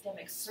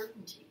epistemic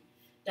certainty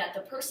that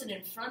the person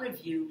in front of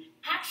you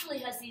actually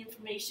has the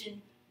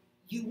information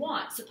you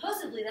want?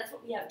 Supposedly, that's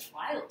what we have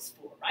trials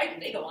for, right?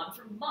 And they go on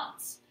for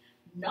months.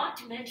 Not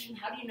to mention,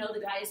 how do you know the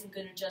guy isn't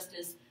going to, just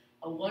as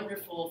a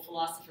wonderful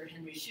philosopher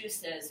Henry Shue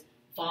says,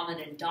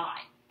 vomit and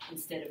die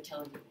instead of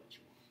telling you what you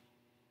want?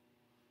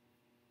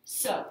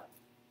 So,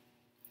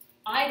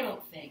 I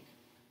don't think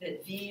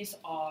that these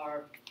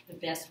are the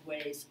best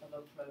ways of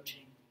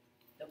approaching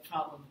the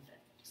problem of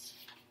ethics.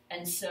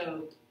 And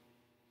so,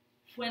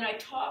 when I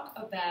talk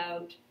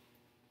about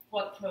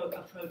what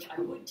approach I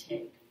would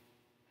take,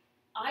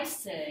 I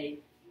say,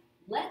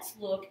 let's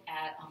look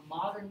at a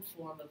modern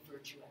form of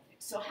virtue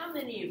ethics. So how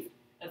many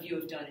of you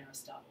have done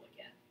Aristotle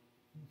again?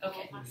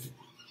 Okay.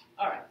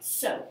 All right,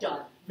 so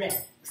done. Read,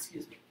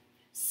 excuse me.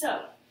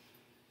 So,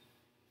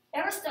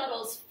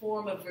 Aristotle's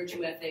form of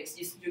virtue ethics,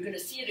 you're going to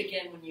see it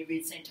again when you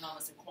read St.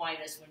 Thomas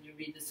Aquinas, when you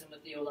read the Summa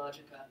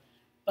Theologica.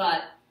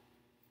 But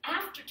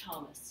after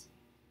Thomas,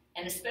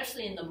 and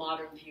especially in the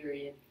modern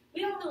period, we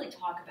don't really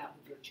talk about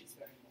the virtues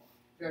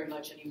very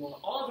much anymore.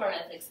 All of our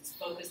ethics is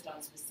focused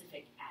on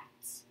specific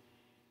acts.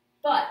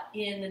 But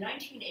in the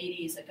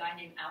 1980s, a guy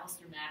named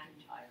Alistair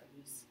MacIntyre,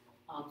 who's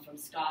from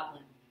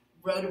Scotland,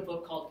 wrote a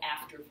book called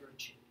After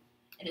Virtue.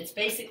 And it's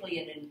basically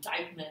an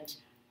indictment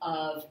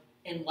of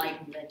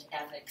Enlightenment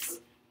ethics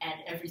and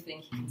everything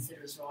he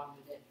considers wrong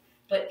with it.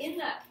 But in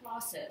that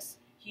process,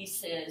 he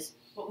says,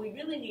 what we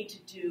really need to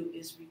do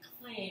is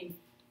reclaim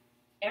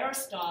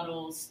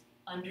Aristotle's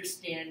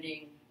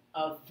understanding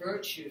of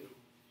virtue,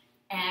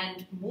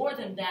 and more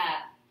than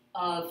that,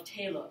 of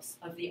telos,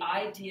 of the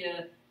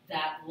idea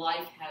that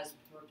life has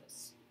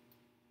purpose.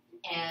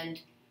 And,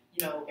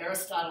 you know,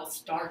 Aristotle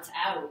starts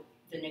out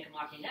the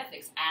Nicomachean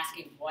Ethics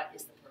asking what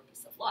is the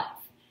purpose of life.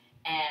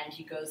 And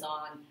he goes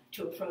on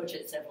to approach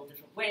it several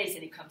different ways,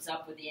 and he comes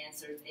up with the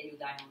answers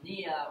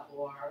eudaimonia,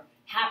 or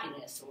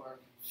happiness, or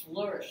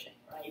flourishing,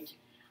 right?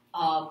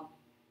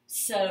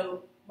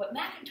 So what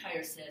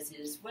McIntyre says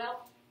is,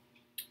 well,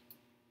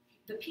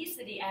 the piece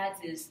that he adds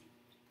is,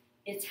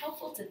 it's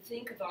helpful to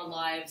think of our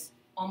lives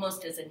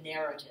almost as a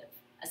narrative,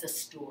 as a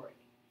story.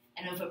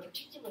 And of a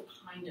particular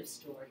kind of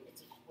story,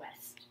 it's a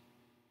quest.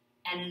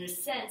 And in a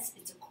sense,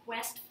 it's a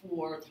quest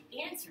for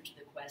the answer to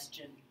the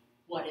question,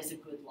 what is a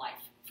good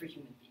life for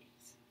human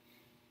beings?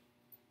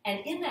 And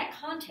in that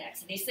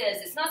context, and he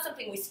says, it's not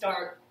something we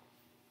start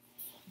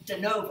de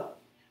novo.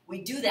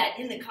 We do that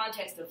in the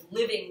context of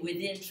living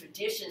within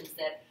traditions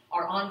that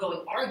are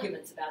ongoing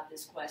arguments about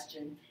this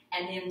question,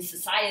 and in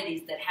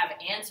societies that have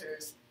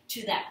answers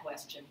to that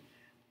question.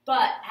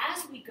 But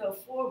as we go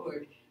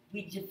forward,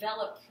 we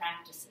develop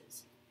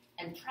practices.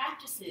 And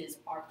practices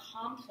are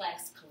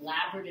complex,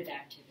 collaborative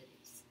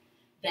activities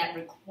that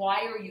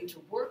require you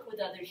to work with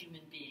other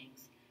human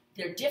beings.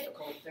 They're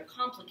difficult, they're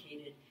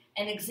complicated.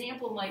 An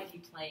example might be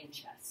playing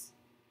chess.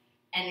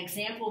 An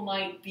example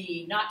might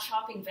be not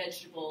chopping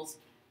vegetables,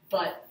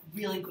 but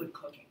really good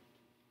cooking.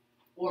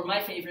 Or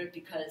my favorite,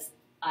 because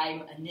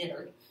I'm a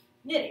knitter,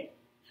 knitting,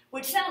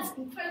 which sounds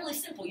incredibly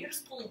simple. You're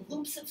just pulling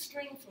loops of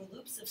string through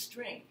loops of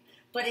string.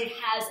 But it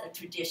has a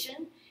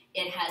tradition,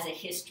 it has a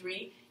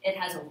history, it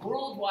has a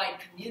worldwide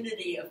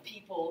community of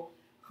people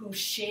who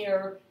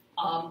share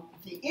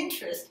the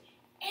interest,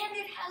 and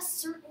it has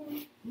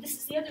certain, and this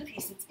is the other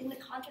piece, it's in the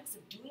context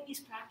of doing these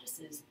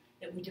practices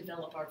that we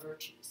develop our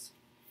virtues.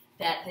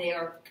 That they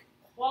are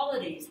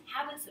qualities,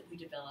 habits that we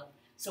develop.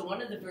 So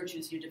one of the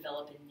virtues you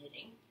develop in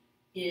knitting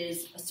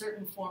is a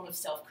certain form of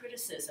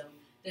self-criticism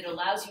that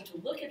allows you to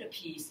look at a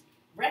piece,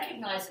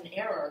 recognize an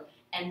error,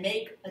 and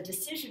make a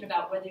decision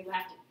about whether you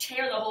have to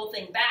tear the whole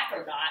thing back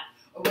or not,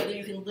 or whether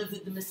you can live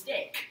with the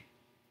mistake.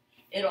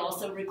 It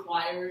also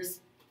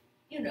requires,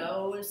 you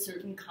know, a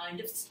certain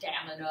kind of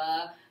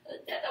stamina,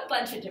 a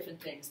bunch of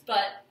different things.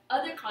 But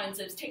other kinds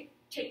of, take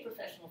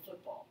professional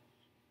football,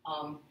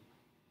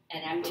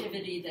 an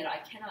activity that I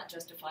cannot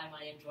justify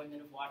my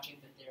enjoyment of watching,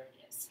 but there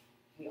it is.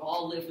 We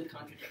all live with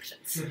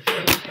contradictions.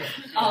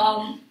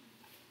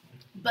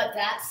 But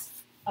that's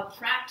a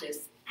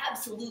practice,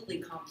 absolutely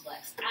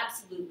complex,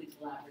 absolutely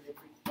collaborative,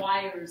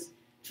 requires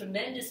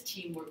tremendous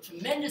teamwork,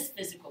 tremendous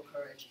physical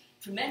courage,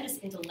 tremendous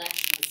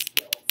intellectual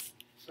skills,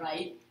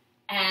 right?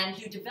 And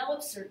you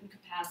develop certain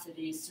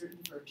capacities, certain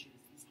virtues,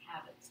 these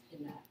habits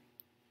in that.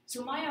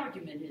 So my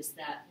argument is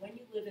that when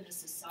you live in a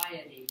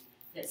society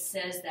that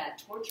says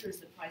that torture is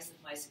the price of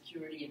my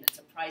security and it's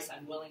a price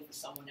I'm willing for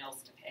someone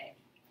else to pay,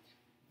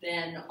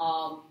 then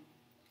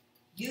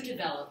you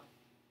develop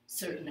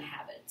certain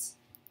habits.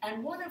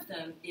 And one of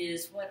them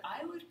is what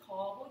I would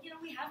call, well, you know,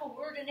 we have a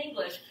word in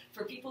English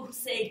for people who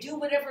say, do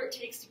whatever it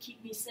takes to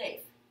keep me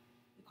safe.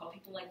 We call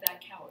people like that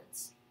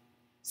cowards.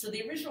 So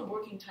the original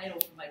working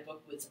title for my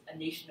book was A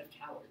Nation of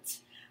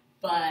Cowards.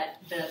 But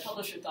the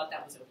publisher thought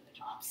that was over the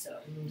top, so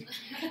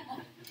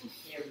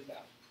there we go.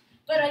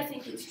 But I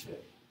think it's true.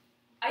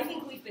 I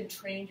think we've been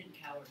trained in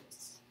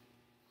cowardice.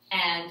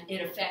 And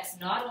it affects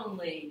not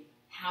only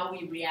how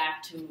we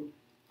react to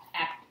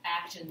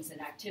actions and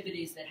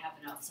activities that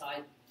happen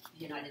outside the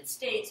United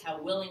States,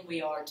 how willing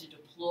we are to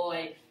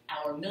deploy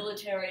our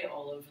military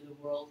all over the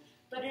world,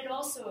 but it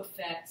also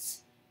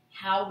affects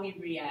how we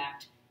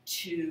react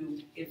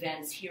to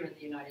events here in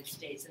the United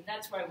States. And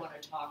that's where I want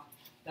to talk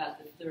about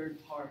the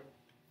third part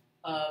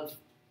of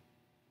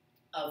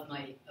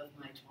my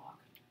talk.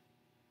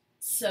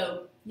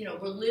 So, you know,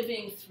 we're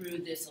living through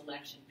this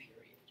election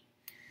period,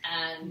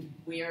 and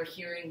we're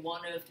hearing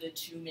one of the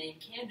two main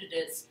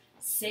candidates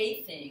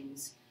say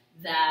things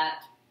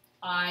that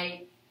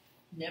I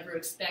never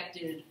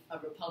expected a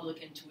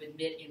Republican to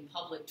admit in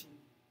public to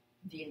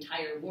the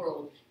entire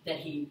world that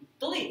he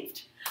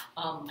believed.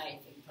 I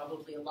think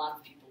probably a lot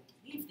of people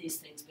believe these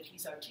things, but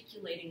he's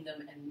articulating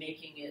them and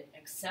making it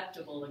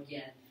acceptable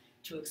again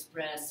to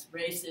express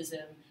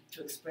racism,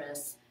 to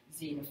express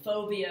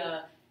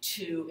xenophobia,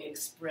 to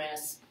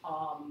express,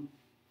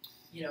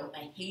 you know,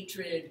 a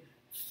hatred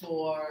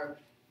for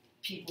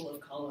people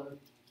of color.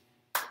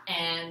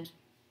 And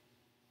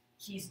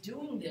he's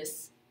doing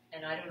this,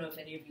 and I don't know if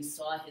any of you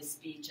saw his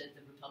speech at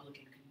the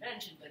Republican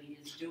convention, but he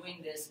is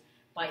doing this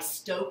by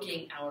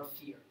stoking our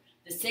fear.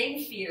 The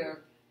same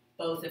fear,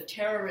 both of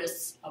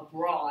terrorists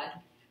abroad,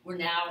 we're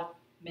now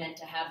meant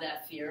to have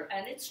that fear,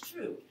 and it's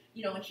true.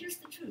 You know, and here's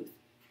the truth.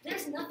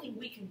 There's nothing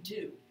we can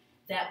do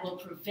that will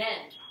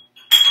prevent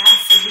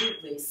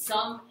absolutely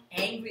some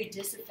angry,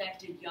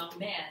 disaffected young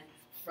man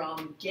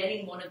from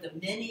getting one of the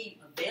many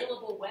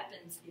available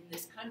weapons in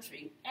this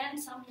country,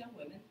 and some young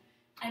women,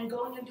 and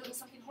going and doing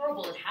something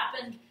horrible. It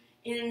happened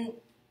in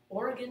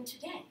Oregon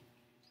today.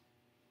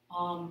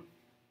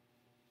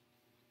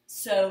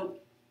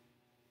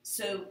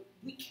 So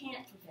we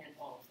can't prevent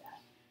all of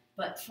that,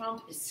 but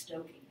Trump is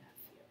stoking that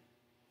fear.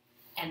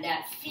 And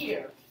that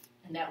fear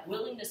and that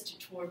willingness to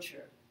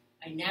torture,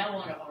 I now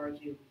want to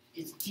argue,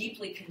 is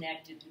deeply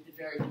connected to the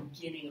very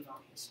beginning of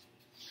our history.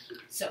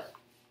 So,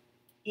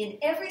 in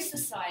every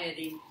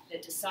society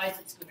that decides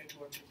it's going to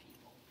torture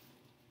people,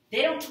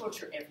 they don't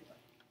torture everybody.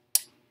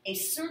 A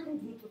certain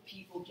group of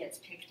people gets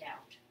picked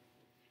out,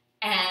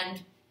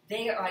 and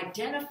they are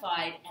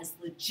identified as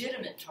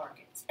legitimate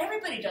targets.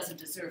 Everybody doesn't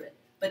deserve it,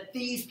 but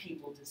these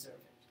people deserve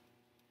it.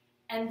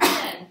 And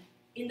then,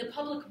 in the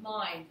public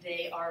mind,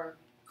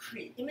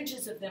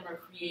 images of them are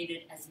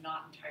created as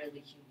not entirely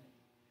human.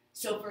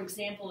 So, for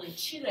example, in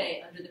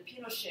Chile, under the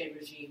Pinochet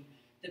regime,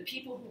 the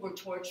people who were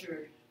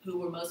tortured, who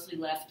were mostly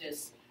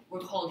leftists, were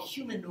called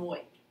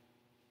humanoid.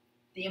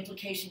 The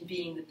implication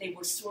being that they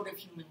were sort of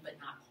human, but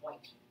not quite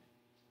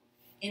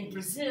human. In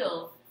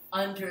Brazil,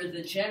 under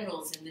the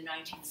generals in the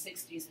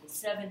 1960s and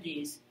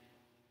 70s,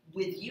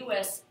 with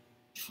U.S.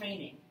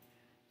 training,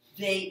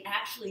 they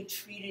actually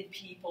treated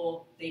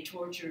people they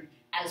tortured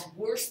as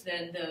worse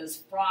than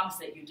those frogs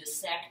that you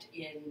dissect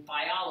in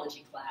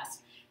biology class,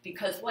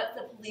 because what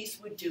the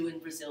police would do in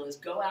Brazil is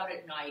go out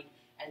at night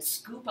and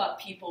scoop up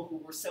people who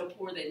were so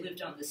poor they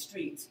lived on the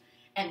streets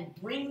and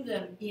bring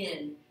them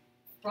in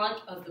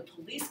front of the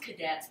police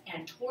cadets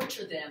and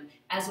torture them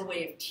as a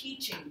way of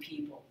teaching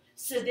people.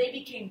 So they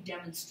became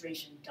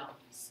demonstration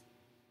dummies.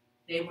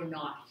 They were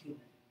not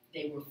human.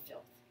 They were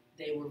filth.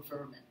 They were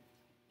vermin.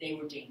 They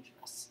were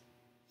dangerous.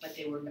 But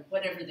they were,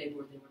 whatever they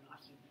were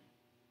not human.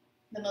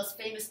 The most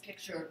famous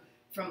picture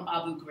from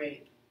Abu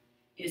Ghraib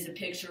is a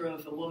picture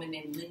of a woman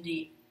named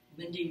Lindy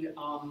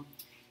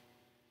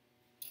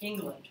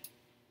England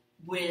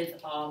with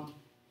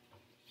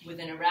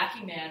an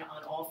Iraqi man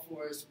on all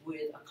fours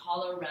with a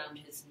collar around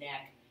his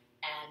neck,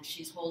 and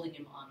she's holding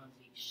him on a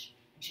leash,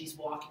 and she's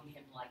walking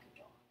him like a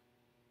dog.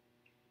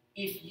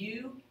 If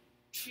you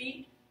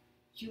treat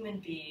human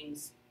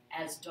beings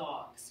as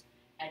dogs,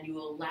 and you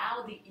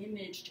allow the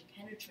image to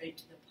penetrate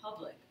to the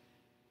public,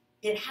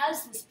 it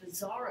has this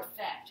bizarre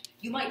effect.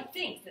 You might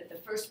think that the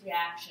first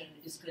reaction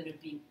is going to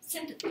be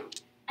sympathy,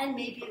 and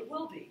maybe it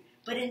will be.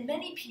 But in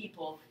many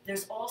people,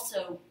 there's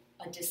also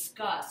a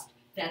disgust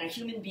that a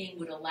human being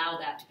would allow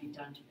that to be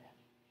done to them.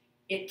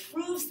 It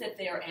proves that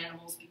they are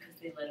animals because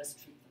they let us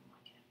treat them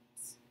like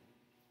animals.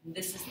 And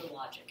this is the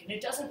logic. And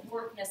it doesn't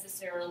work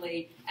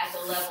necessarily at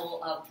the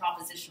level of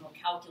propositional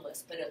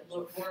calculus, but it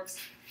works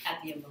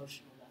at the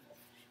emotional level.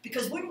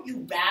 Because wouldn't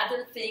you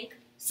rather think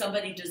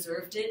somebody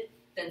deserved it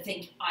than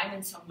think I'm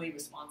in some way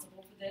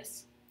responsible for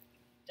this?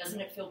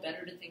 Doesn't it feel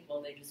better to think,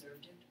 well, they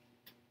deserved it?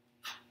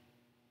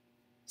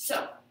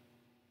 So,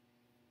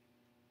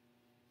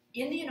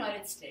 in the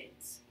United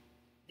States,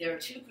 there are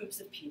two groups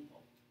of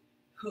people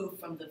who,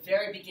 from the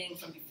very beginning,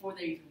 from before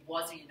there even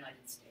was a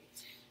United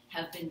States,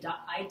 have been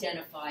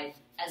identified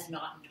as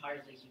not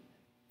entirely human.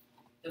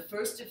 The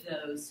first of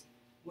those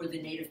were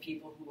the native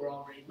people who were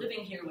already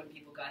living here when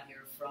people got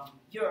here from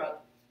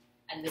Europe,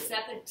 and the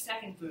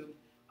second group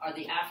are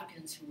the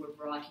Africans who were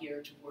brought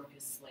here to work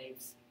as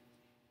slaves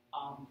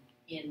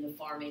in the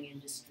farming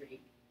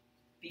industry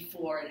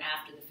before and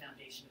after the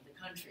foundation of the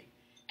country.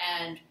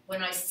 And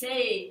when I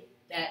say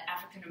that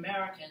African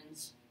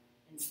Americans,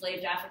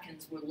 enslaved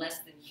Africans, were less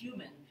than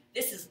human,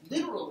 this is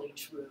literally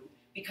true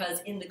because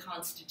in the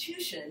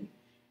Constitution,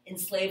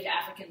 enslaved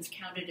Africans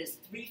counted as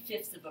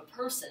 3/5 of a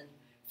person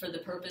for the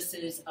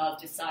purposes of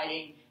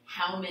deciding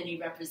how many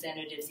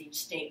representatives each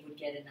state would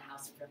get in the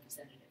House of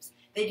Representatives.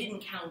 They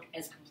didn't count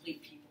as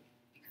complete people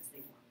because they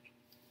weren't.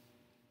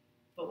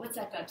 But what's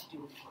that got to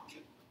do with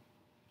torture?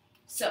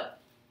 So,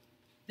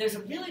 there's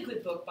a really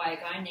good book by a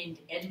guy named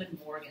Edmund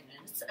Morgan,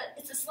 and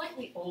it's a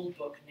slightly old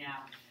book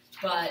now,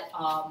 but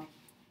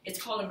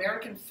it's called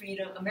American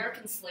Freedom,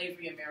 American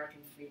Slavery,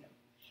 American Freedom.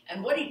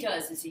 And what he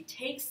does is he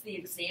takes the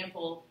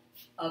example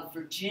of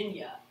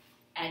Virginia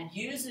and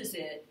uses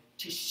it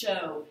to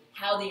show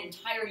how the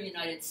entire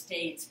United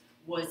States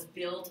was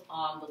built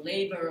on the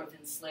labor of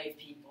enslaved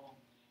people.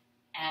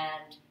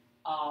 And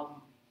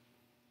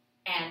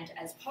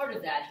as part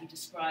of that, he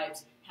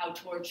describes how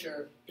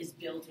torture is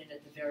built in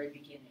at the very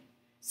beginning.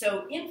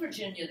 So in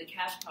Virginia, the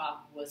cash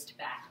crop was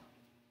tobacco.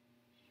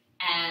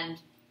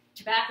 And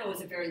tobacco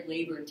is a very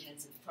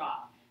labor-intensive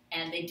crop,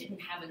 and they didn't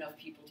have enough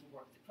people to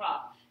work the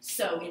crop.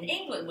 So in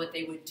England, what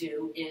they would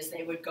do is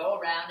they would go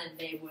around and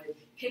they would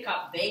pick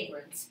up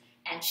vagrants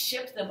and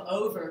ship them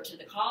over to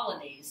the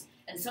colonies.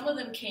 And some of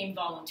them came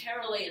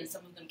voluntarily and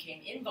some of them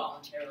came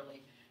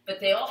involuntarily, but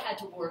they all had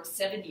to work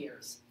 7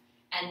 years.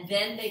 And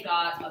then they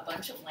got a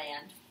bunch of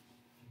land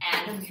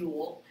and a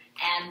mule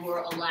and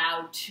were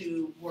allowed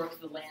to work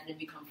the land and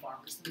become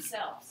farmers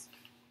themselves.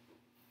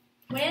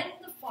 When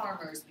the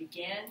farmers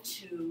began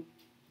to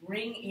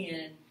bring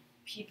in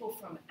people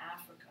from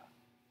Africa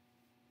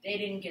they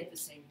didn't get the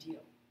same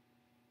deal.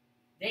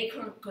 They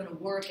weren't going to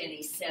work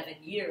any 7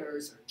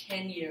 years or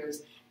 10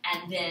 years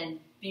and then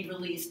be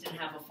released and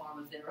have a farm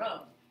of their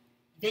own.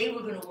 They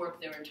were going to work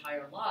their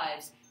entire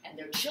lives, and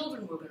their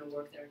children were going to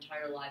work their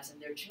entire lives,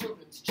 and their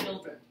children's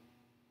children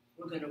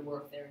were going to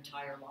work their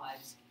entire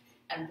lives.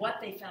 And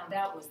what they found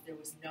out was there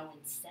was no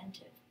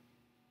incentive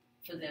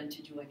for them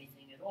to do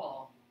anything at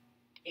all,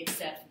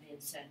 except for the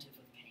incentive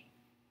of pain.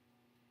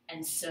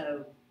 And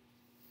so,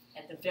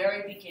 at the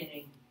very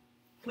beginning,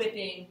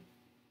 whipping,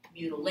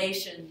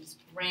 mutilations,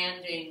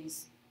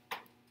 brandings,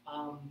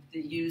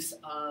 the use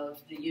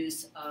of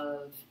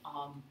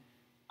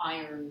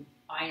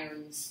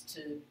irons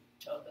to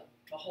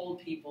hold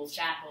people,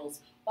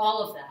 shackles,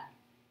 all of that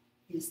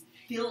is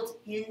built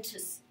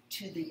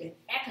into the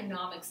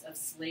economics of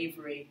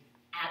slavery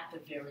at the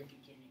very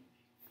beginning.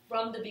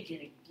 From the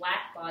beginning,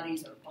 black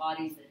bodies are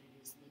bodies that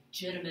it is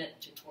legitimate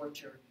to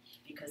torture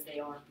because they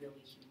aren't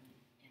really human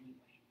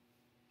anyway.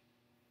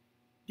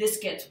 This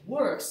gets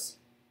worse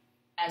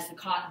as the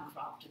cotton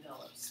crop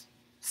develops.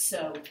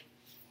 So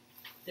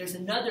there's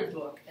another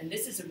book, and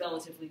this is a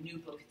relatively new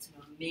book. It's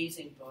an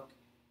amazing book.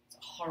 It's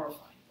a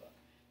horrifying book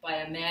by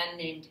a man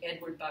named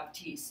Edward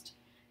Baptiste,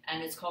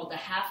 and it's called The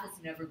Half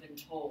Has Never Been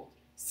Told,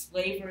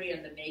 Slavery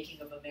and the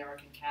Making of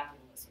American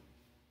Capitalism.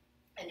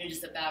 And it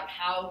is about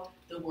how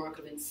the work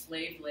of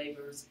enslaved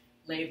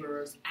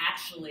laborers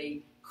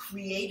actually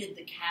created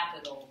the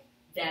capital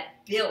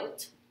that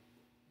built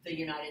the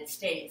United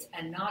States,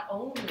 and not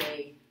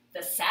only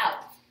the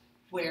South,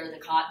 where the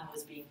cotton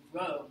was being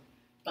grown,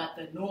 but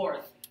the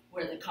North,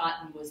 where the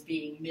cotton was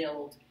being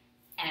milled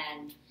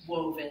and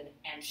woven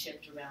and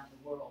shipped around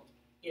the world.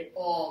 It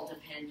all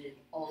depended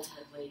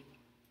ultimately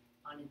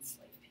on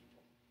enslaved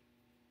people.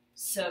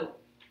 So,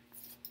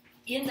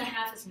 in The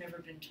Half Has Never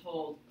Been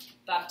Told,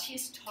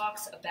 Baptiste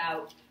talks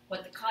about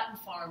what the cotton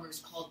farmers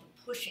called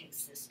the pushing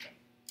system.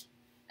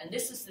 And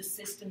this is the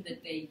system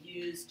that they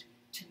used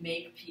to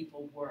make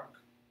people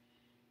work.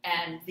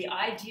 And the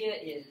idea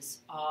is,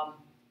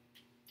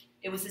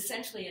 it was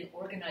essentially an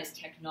organized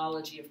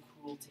technology of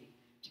cruelty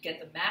to get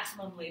the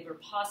maximum labor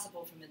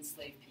possible from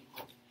enslaved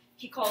people.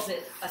 He calls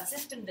it a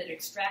system that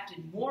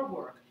extracted more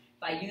work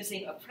by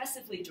using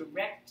oppressively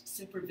direct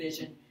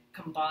supervision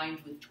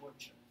combined with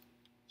torture.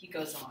 He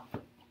goes on.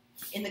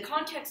 In the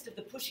context of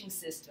the pushing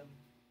system,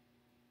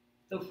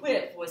 the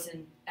whip was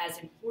as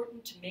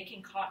important to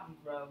making cotton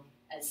grow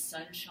as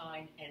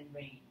sunshine and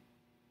rain.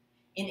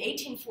 In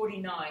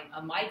 1849,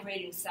 a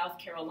migrating South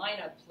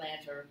Carolina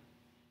planter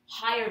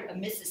hired a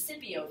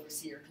Mississippi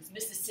overseer, because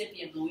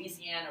Mississippi and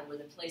Louisiana were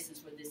the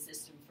places where this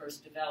system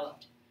first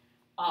developed,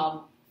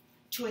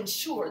 to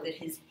ensure that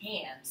his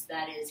hands,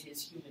 that is,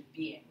 his human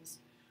beings,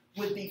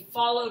 would be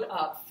followed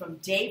up from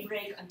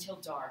daybreak until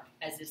dark,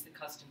 as is the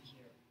custom here.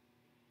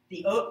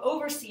 The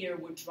overseer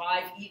would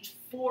drive each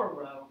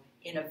 4-row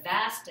in a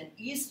vast and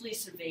easily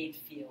surveyed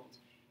field,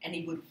 and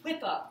he would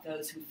whip up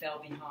those who fell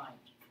behind.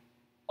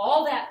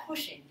 All that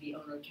pushing, the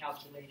owner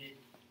calculated,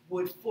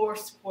 would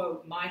force,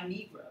 quote, my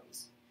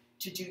Negroes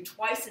to do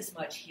twice as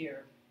much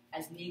here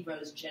as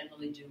Negroes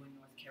generally do in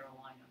North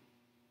Carolina.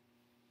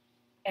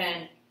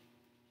 And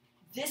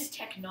this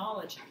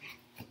technology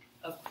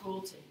of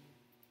cruelty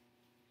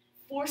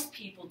forced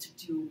people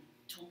to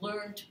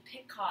learn to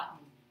pick cotton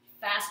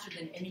faster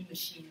than any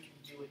machine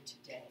can do it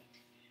today.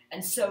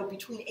 And so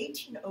between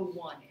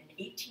 1801 and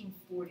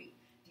 1840,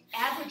 the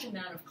average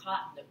amount of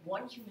cotton that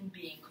one human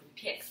being could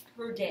pick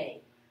per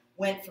day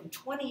went from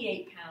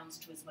 28 pounds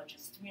to as much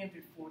as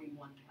 341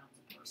 pounds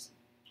a person.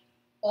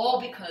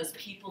 All because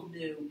people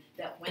knew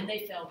that when they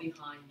fell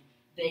behind,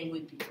 they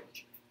would be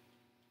tortured.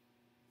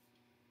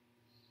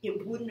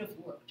 It wouldn't have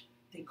worked.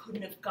 They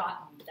couldn't have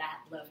gotten that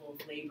level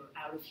of labor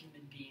out of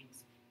human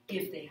beings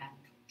if they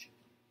hadn't tortured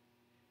them.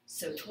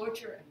 So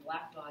torture and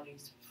black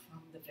bodies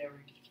from the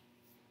very beginning.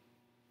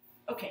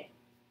 Okay,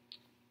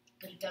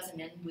 but it doesn't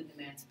end with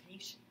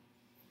emancipation.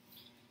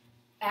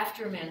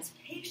 After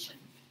emancipation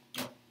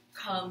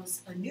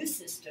comes a new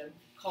system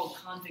called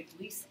convict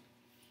leasing.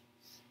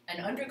 And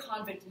under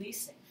convict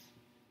leasing,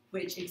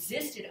 which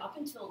existed up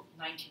until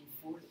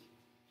 1940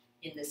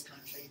 in this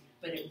country,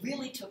 but it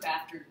really took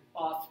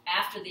off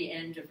after the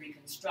end of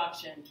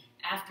Reconstruction,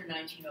 after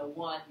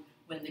 1901,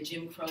 when the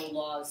Jim Crow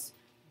laws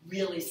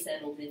really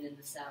settled in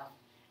the South.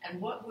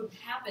 And what would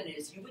happen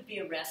is you would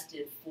be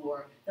arrested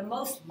for the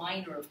most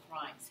minor of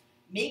crimes,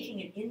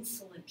 making an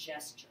insolent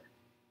gesture,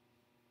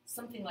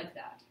 something like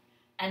that.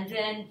 And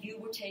then you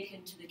were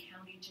taken to the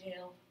county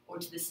jail or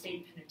to the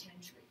state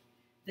penitentiary.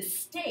 The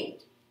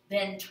state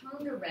then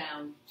turned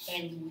around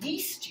and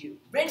leased you,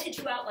 rented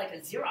you out like a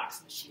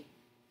Xerox machine,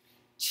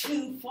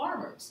 to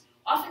farmers,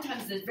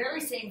 oftentimes the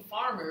very same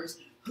farmers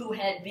who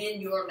had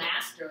been your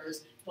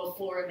masters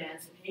before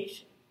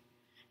emancipation.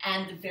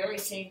 And the very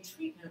same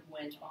treatment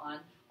went on,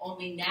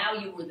 only now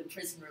you were the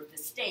prisoner of the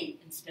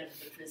state instead of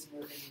the prisoner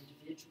of an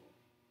individual.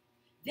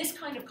 This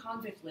kind of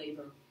convict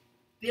labor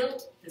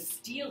built the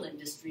steel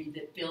industry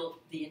that built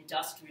the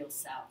industrial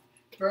South.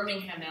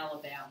 Birmingham,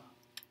 Alabama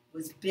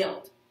was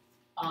built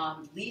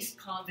least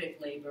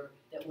convict labor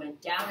that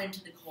went down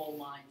into the coal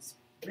mines,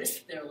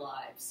 risked their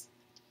lives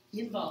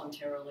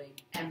involuntarily,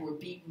 and were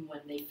beaten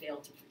when they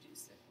failed to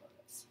produce their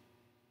quotas.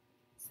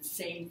 It's the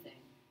same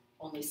thing,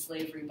 only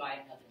slavery by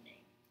another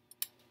name,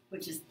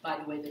 which is, by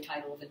the way, the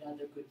title of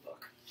another good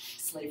book,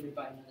 Slavery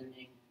by Another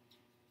Name.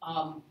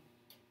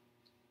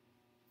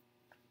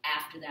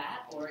 After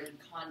that, or in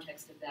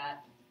context of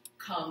that,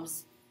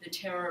 comes the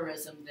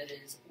terrorism that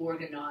is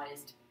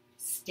organized,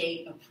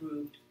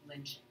 state-approved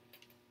lynching.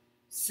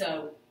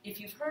 So if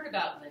you've heard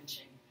about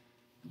lynching,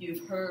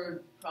 you've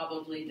heard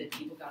probably that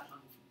people got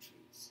hung from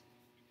trees.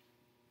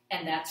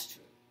 And that's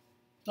true.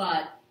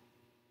 But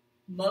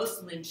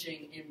most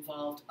lynching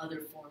involved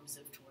other forms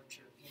of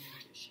torture in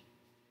addition.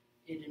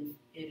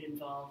 It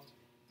involved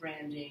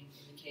branding,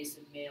 in the case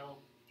of male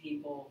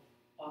people,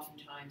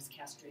 oftentimes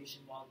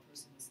castration while the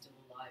person was still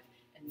alive,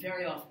 and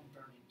very often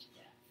burning to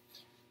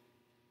death.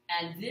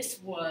 And this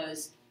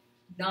was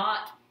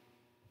not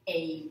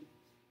a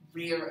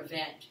rare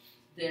event.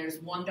 There's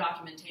one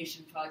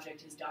documentation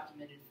project has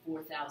documented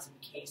 4,000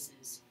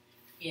 cases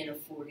in a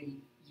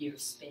 40-year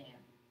span.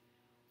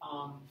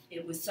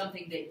 It was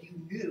something that you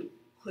knew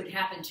could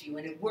happen to you,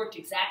 and it worked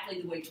exactly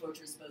the way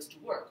torture is supposed to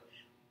work,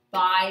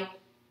 by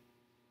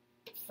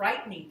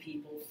frightening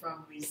people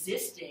from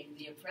resisting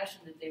the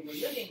oppression that they were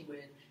living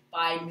with,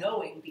 by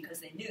knowing, because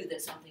they knew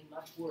that something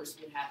much worse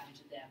would happen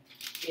to them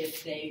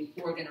if they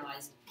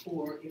organized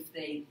or if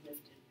they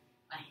lifted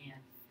a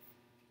hand.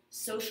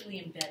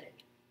 Socially embedded.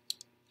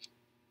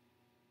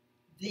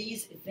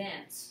 These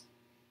events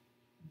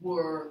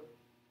were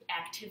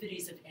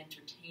activities of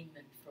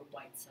entertainment for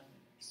white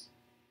Southerners.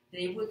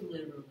 They would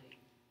literally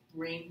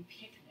bring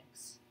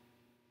picnics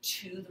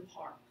to the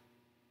park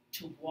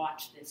to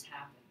watch this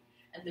happen.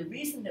 And the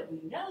reason that we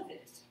know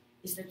this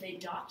is that they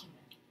documented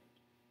it.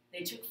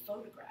 They took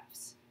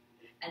photographs.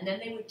 And then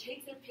they would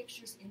take their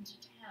pictures into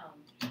town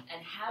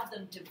and have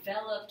them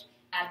developed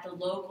at the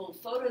local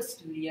photo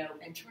studio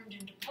and turned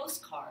into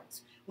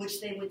postcards,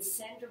 which they would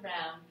send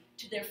around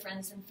to their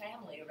friends and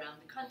family around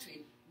the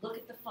country. Look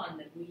at the fun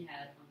that we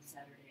had on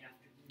Saturday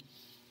afternoon.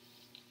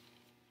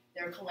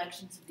 There are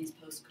collections of these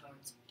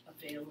postcards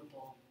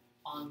available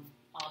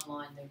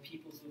online. There are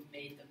people who have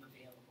made them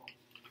available,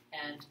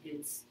 and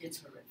it's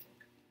horrific.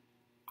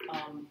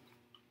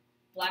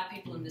 Black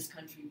people in this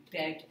country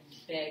begged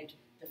and begged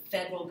the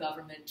federal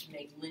government to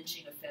make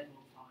lynching a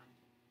federal crime.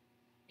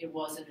 It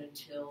wasn't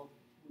until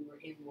we were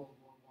in World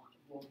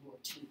War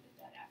II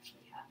that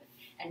actually happened.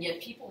 And yet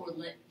people were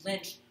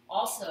lynched.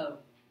 Also,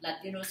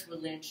 Latinos were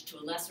lynched to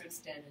a lesser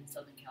extent in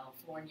Southern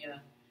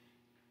California.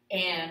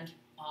 And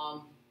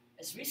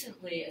as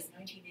recently as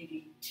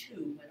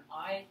 1982, when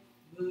I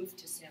moved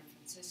to San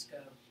Francisco,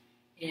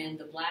 in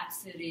the black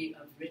city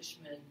of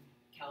Richmond,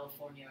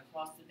 California,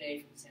 across the bay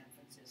from San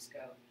Francisco,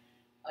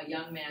 a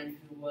young man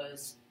who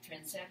was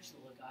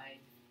transsexual, a guy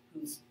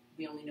whose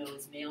we only know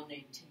his male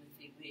name,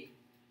 Timothy Lee,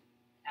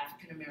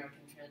 African-American,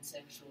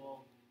 transsexual,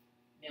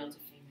 male to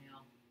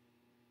female,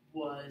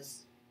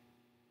 was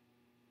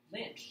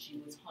lynched.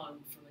 She was hung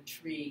from a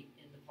tree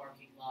in the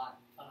parking lot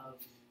of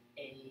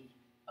a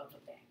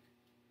bank.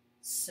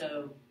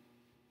 So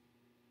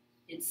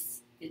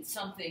it's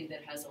something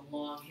that has a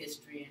long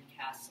history and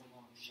casts a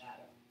long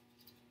shadow.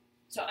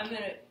 So I'm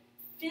going to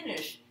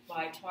finish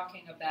by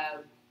talking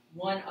about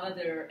one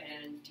other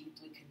and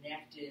deeply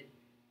connected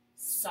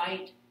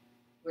site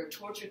where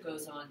torture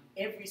goes on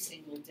every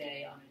single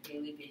day on a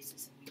daily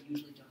basis, and we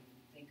usually don't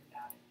even think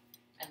about it.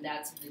 And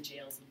that's in the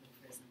jails and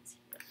the prisons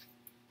here.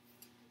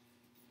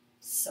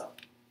 So,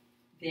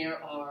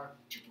 there are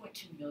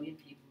 2.2 million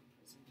people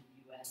imprisoned in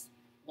the U.S.,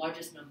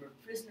 largest number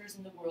of prisoners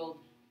in the world,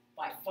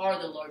 by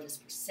far the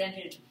largest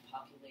percentage of the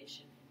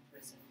population in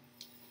prison,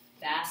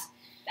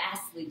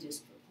 vastly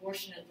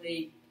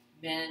disproportionately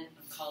men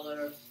of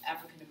color,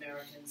 African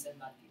Americans, and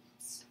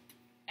Latinos.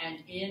 And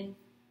in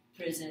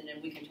prison,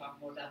 and we can talk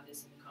more about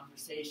this in the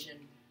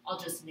conversation, I'll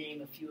just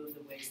name a few of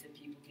the ways that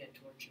people get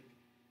tortured.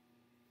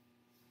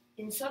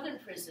 In southern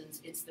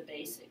prisons, it's the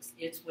basics.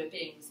 It's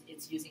whippings,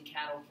 it's using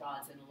cattle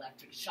prods and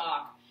electric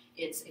shock,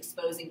 it's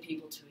exposing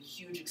people to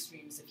huge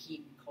extremes of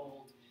heat and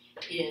cold,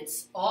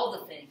 it's all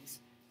the things,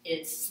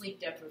 it's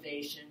sleep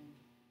deprivation,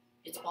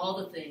 it's all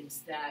the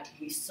things that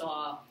we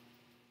saw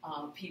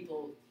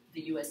people,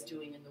 the U.S.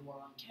 doing in the War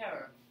on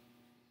Terror.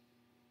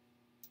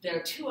 There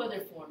are two other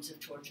forms of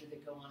torture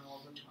that go on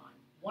all the time.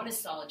 One is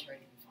solitary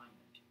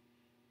confinement.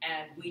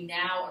 And we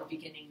now are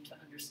beginning to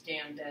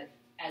understand that,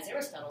 as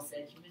Aristotle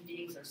said, human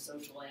beings are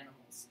social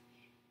animals.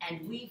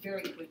 And we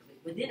very quickly,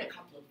 within a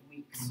couple of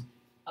weeks,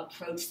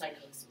 approach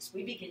psychosis.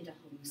 We begin to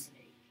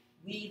hallucinate.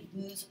 We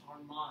lose our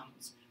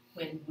minds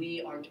when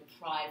we are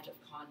deprived of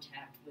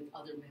contact with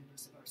other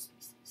members of our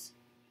species.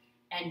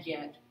 And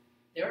yet,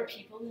 there are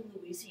people in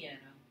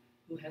Louisiana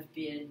who have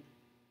been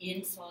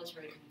in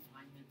solitary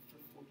confinement for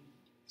 40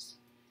 years.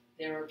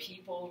 There are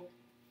people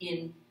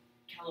in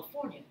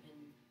California, in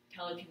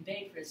Pelican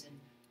Bay Prison,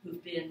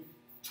 who've been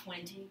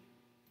 20,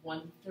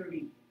 30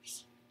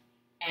 years.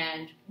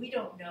 And we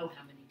don't know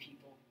how many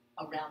people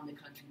around the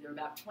country. There are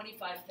about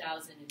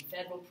 25,000 in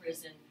federal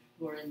prison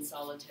who are in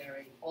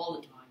solitary all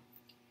the time,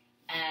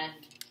 and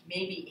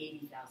maybe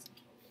 80,000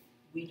 total.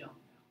 We don't know.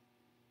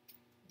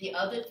 The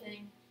other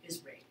thing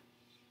is rape.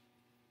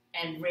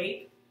 And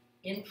rape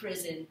in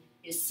prison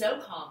is so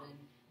common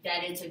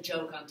that it's a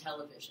joke on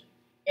television.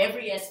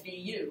 Every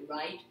SVU,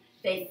 right?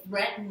 They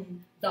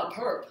threaten the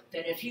perp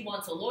that if he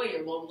wants a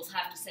lawyer, well, we'll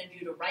have to send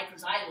you to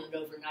Rikers Island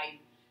overnight.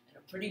 And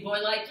a pretty boy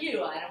like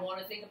you, I don't want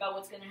to think about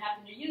what's going to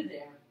happen to you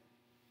there.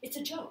 It's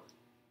a joke.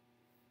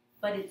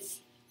 But it's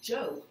a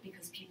joke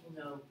because people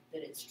know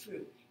that it's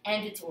true.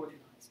 And it's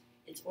organized.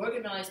 It's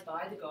organized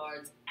by the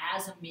guards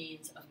as a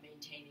means of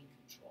maintaining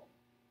control.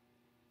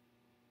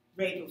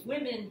 Rape of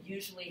women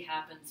usually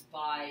happens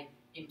by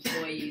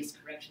employees,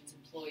 corrections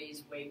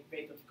employees.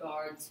 Rape of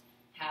guards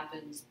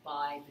happens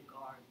by the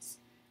guards.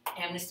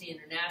 Amnesty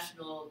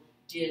International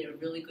did a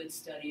really good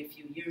study a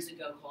few years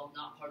ago called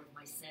Not Part of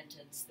My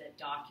Sentence that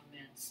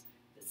documents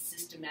the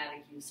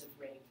systematic use of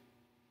rape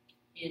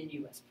in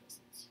U.S.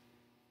 prisons.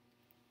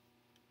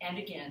 And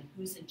again,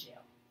 who's in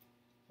jail?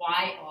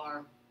 Why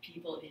are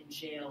people in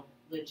jail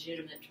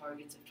legitimate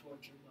targets of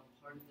torture? Well,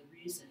 part of the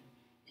reason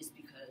is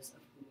because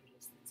of who it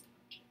is that's in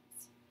our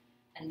jails.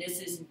 And this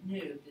isn't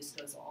new. This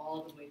goes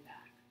all the way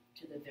back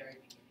to the very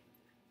beginning of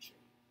the country.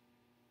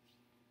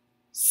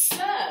 So,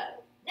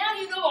 now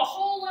you know a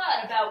whole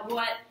lot about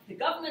what the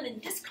government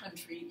in this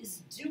country is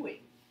doing.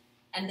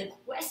 And the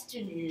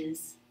question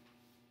is,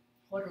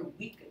 what are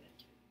we going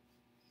to do?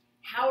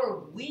 How are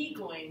we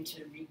going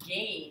to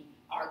regain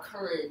our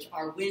courage,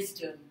 our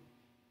wisdom,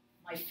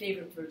 my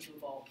favorite virtue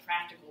of all,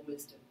 practical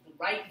wisdom, the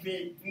right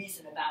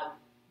reason about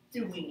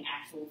doing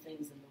actual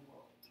things in the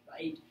world,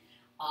 right?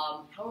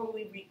 How are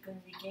we going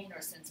to regain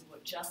our sense of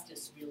what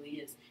justice really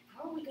is?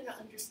 How are we going to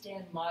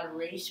understand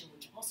moderation,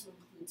 which also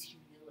includes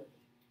humility?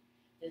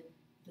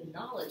 The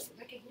knowledge, the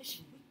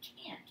recognition, we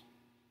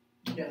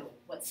can't know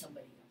what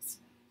somebody else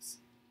knows.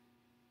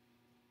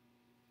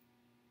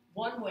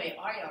 One way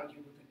I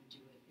argue we're going to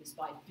do it is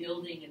by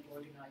building an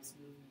organized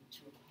movement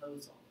to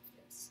oppose all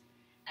of this.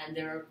 And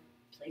there are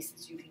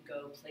places you can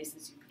go,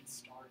 places you can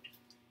start,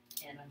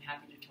 and I'm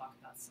happy to talk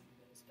about some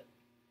of those. But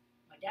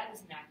my dad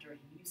was an actor, and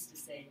he used to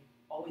say,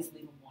 always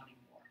leave them wanting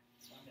more.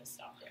 So I'm going to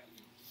stop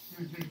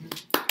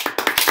there.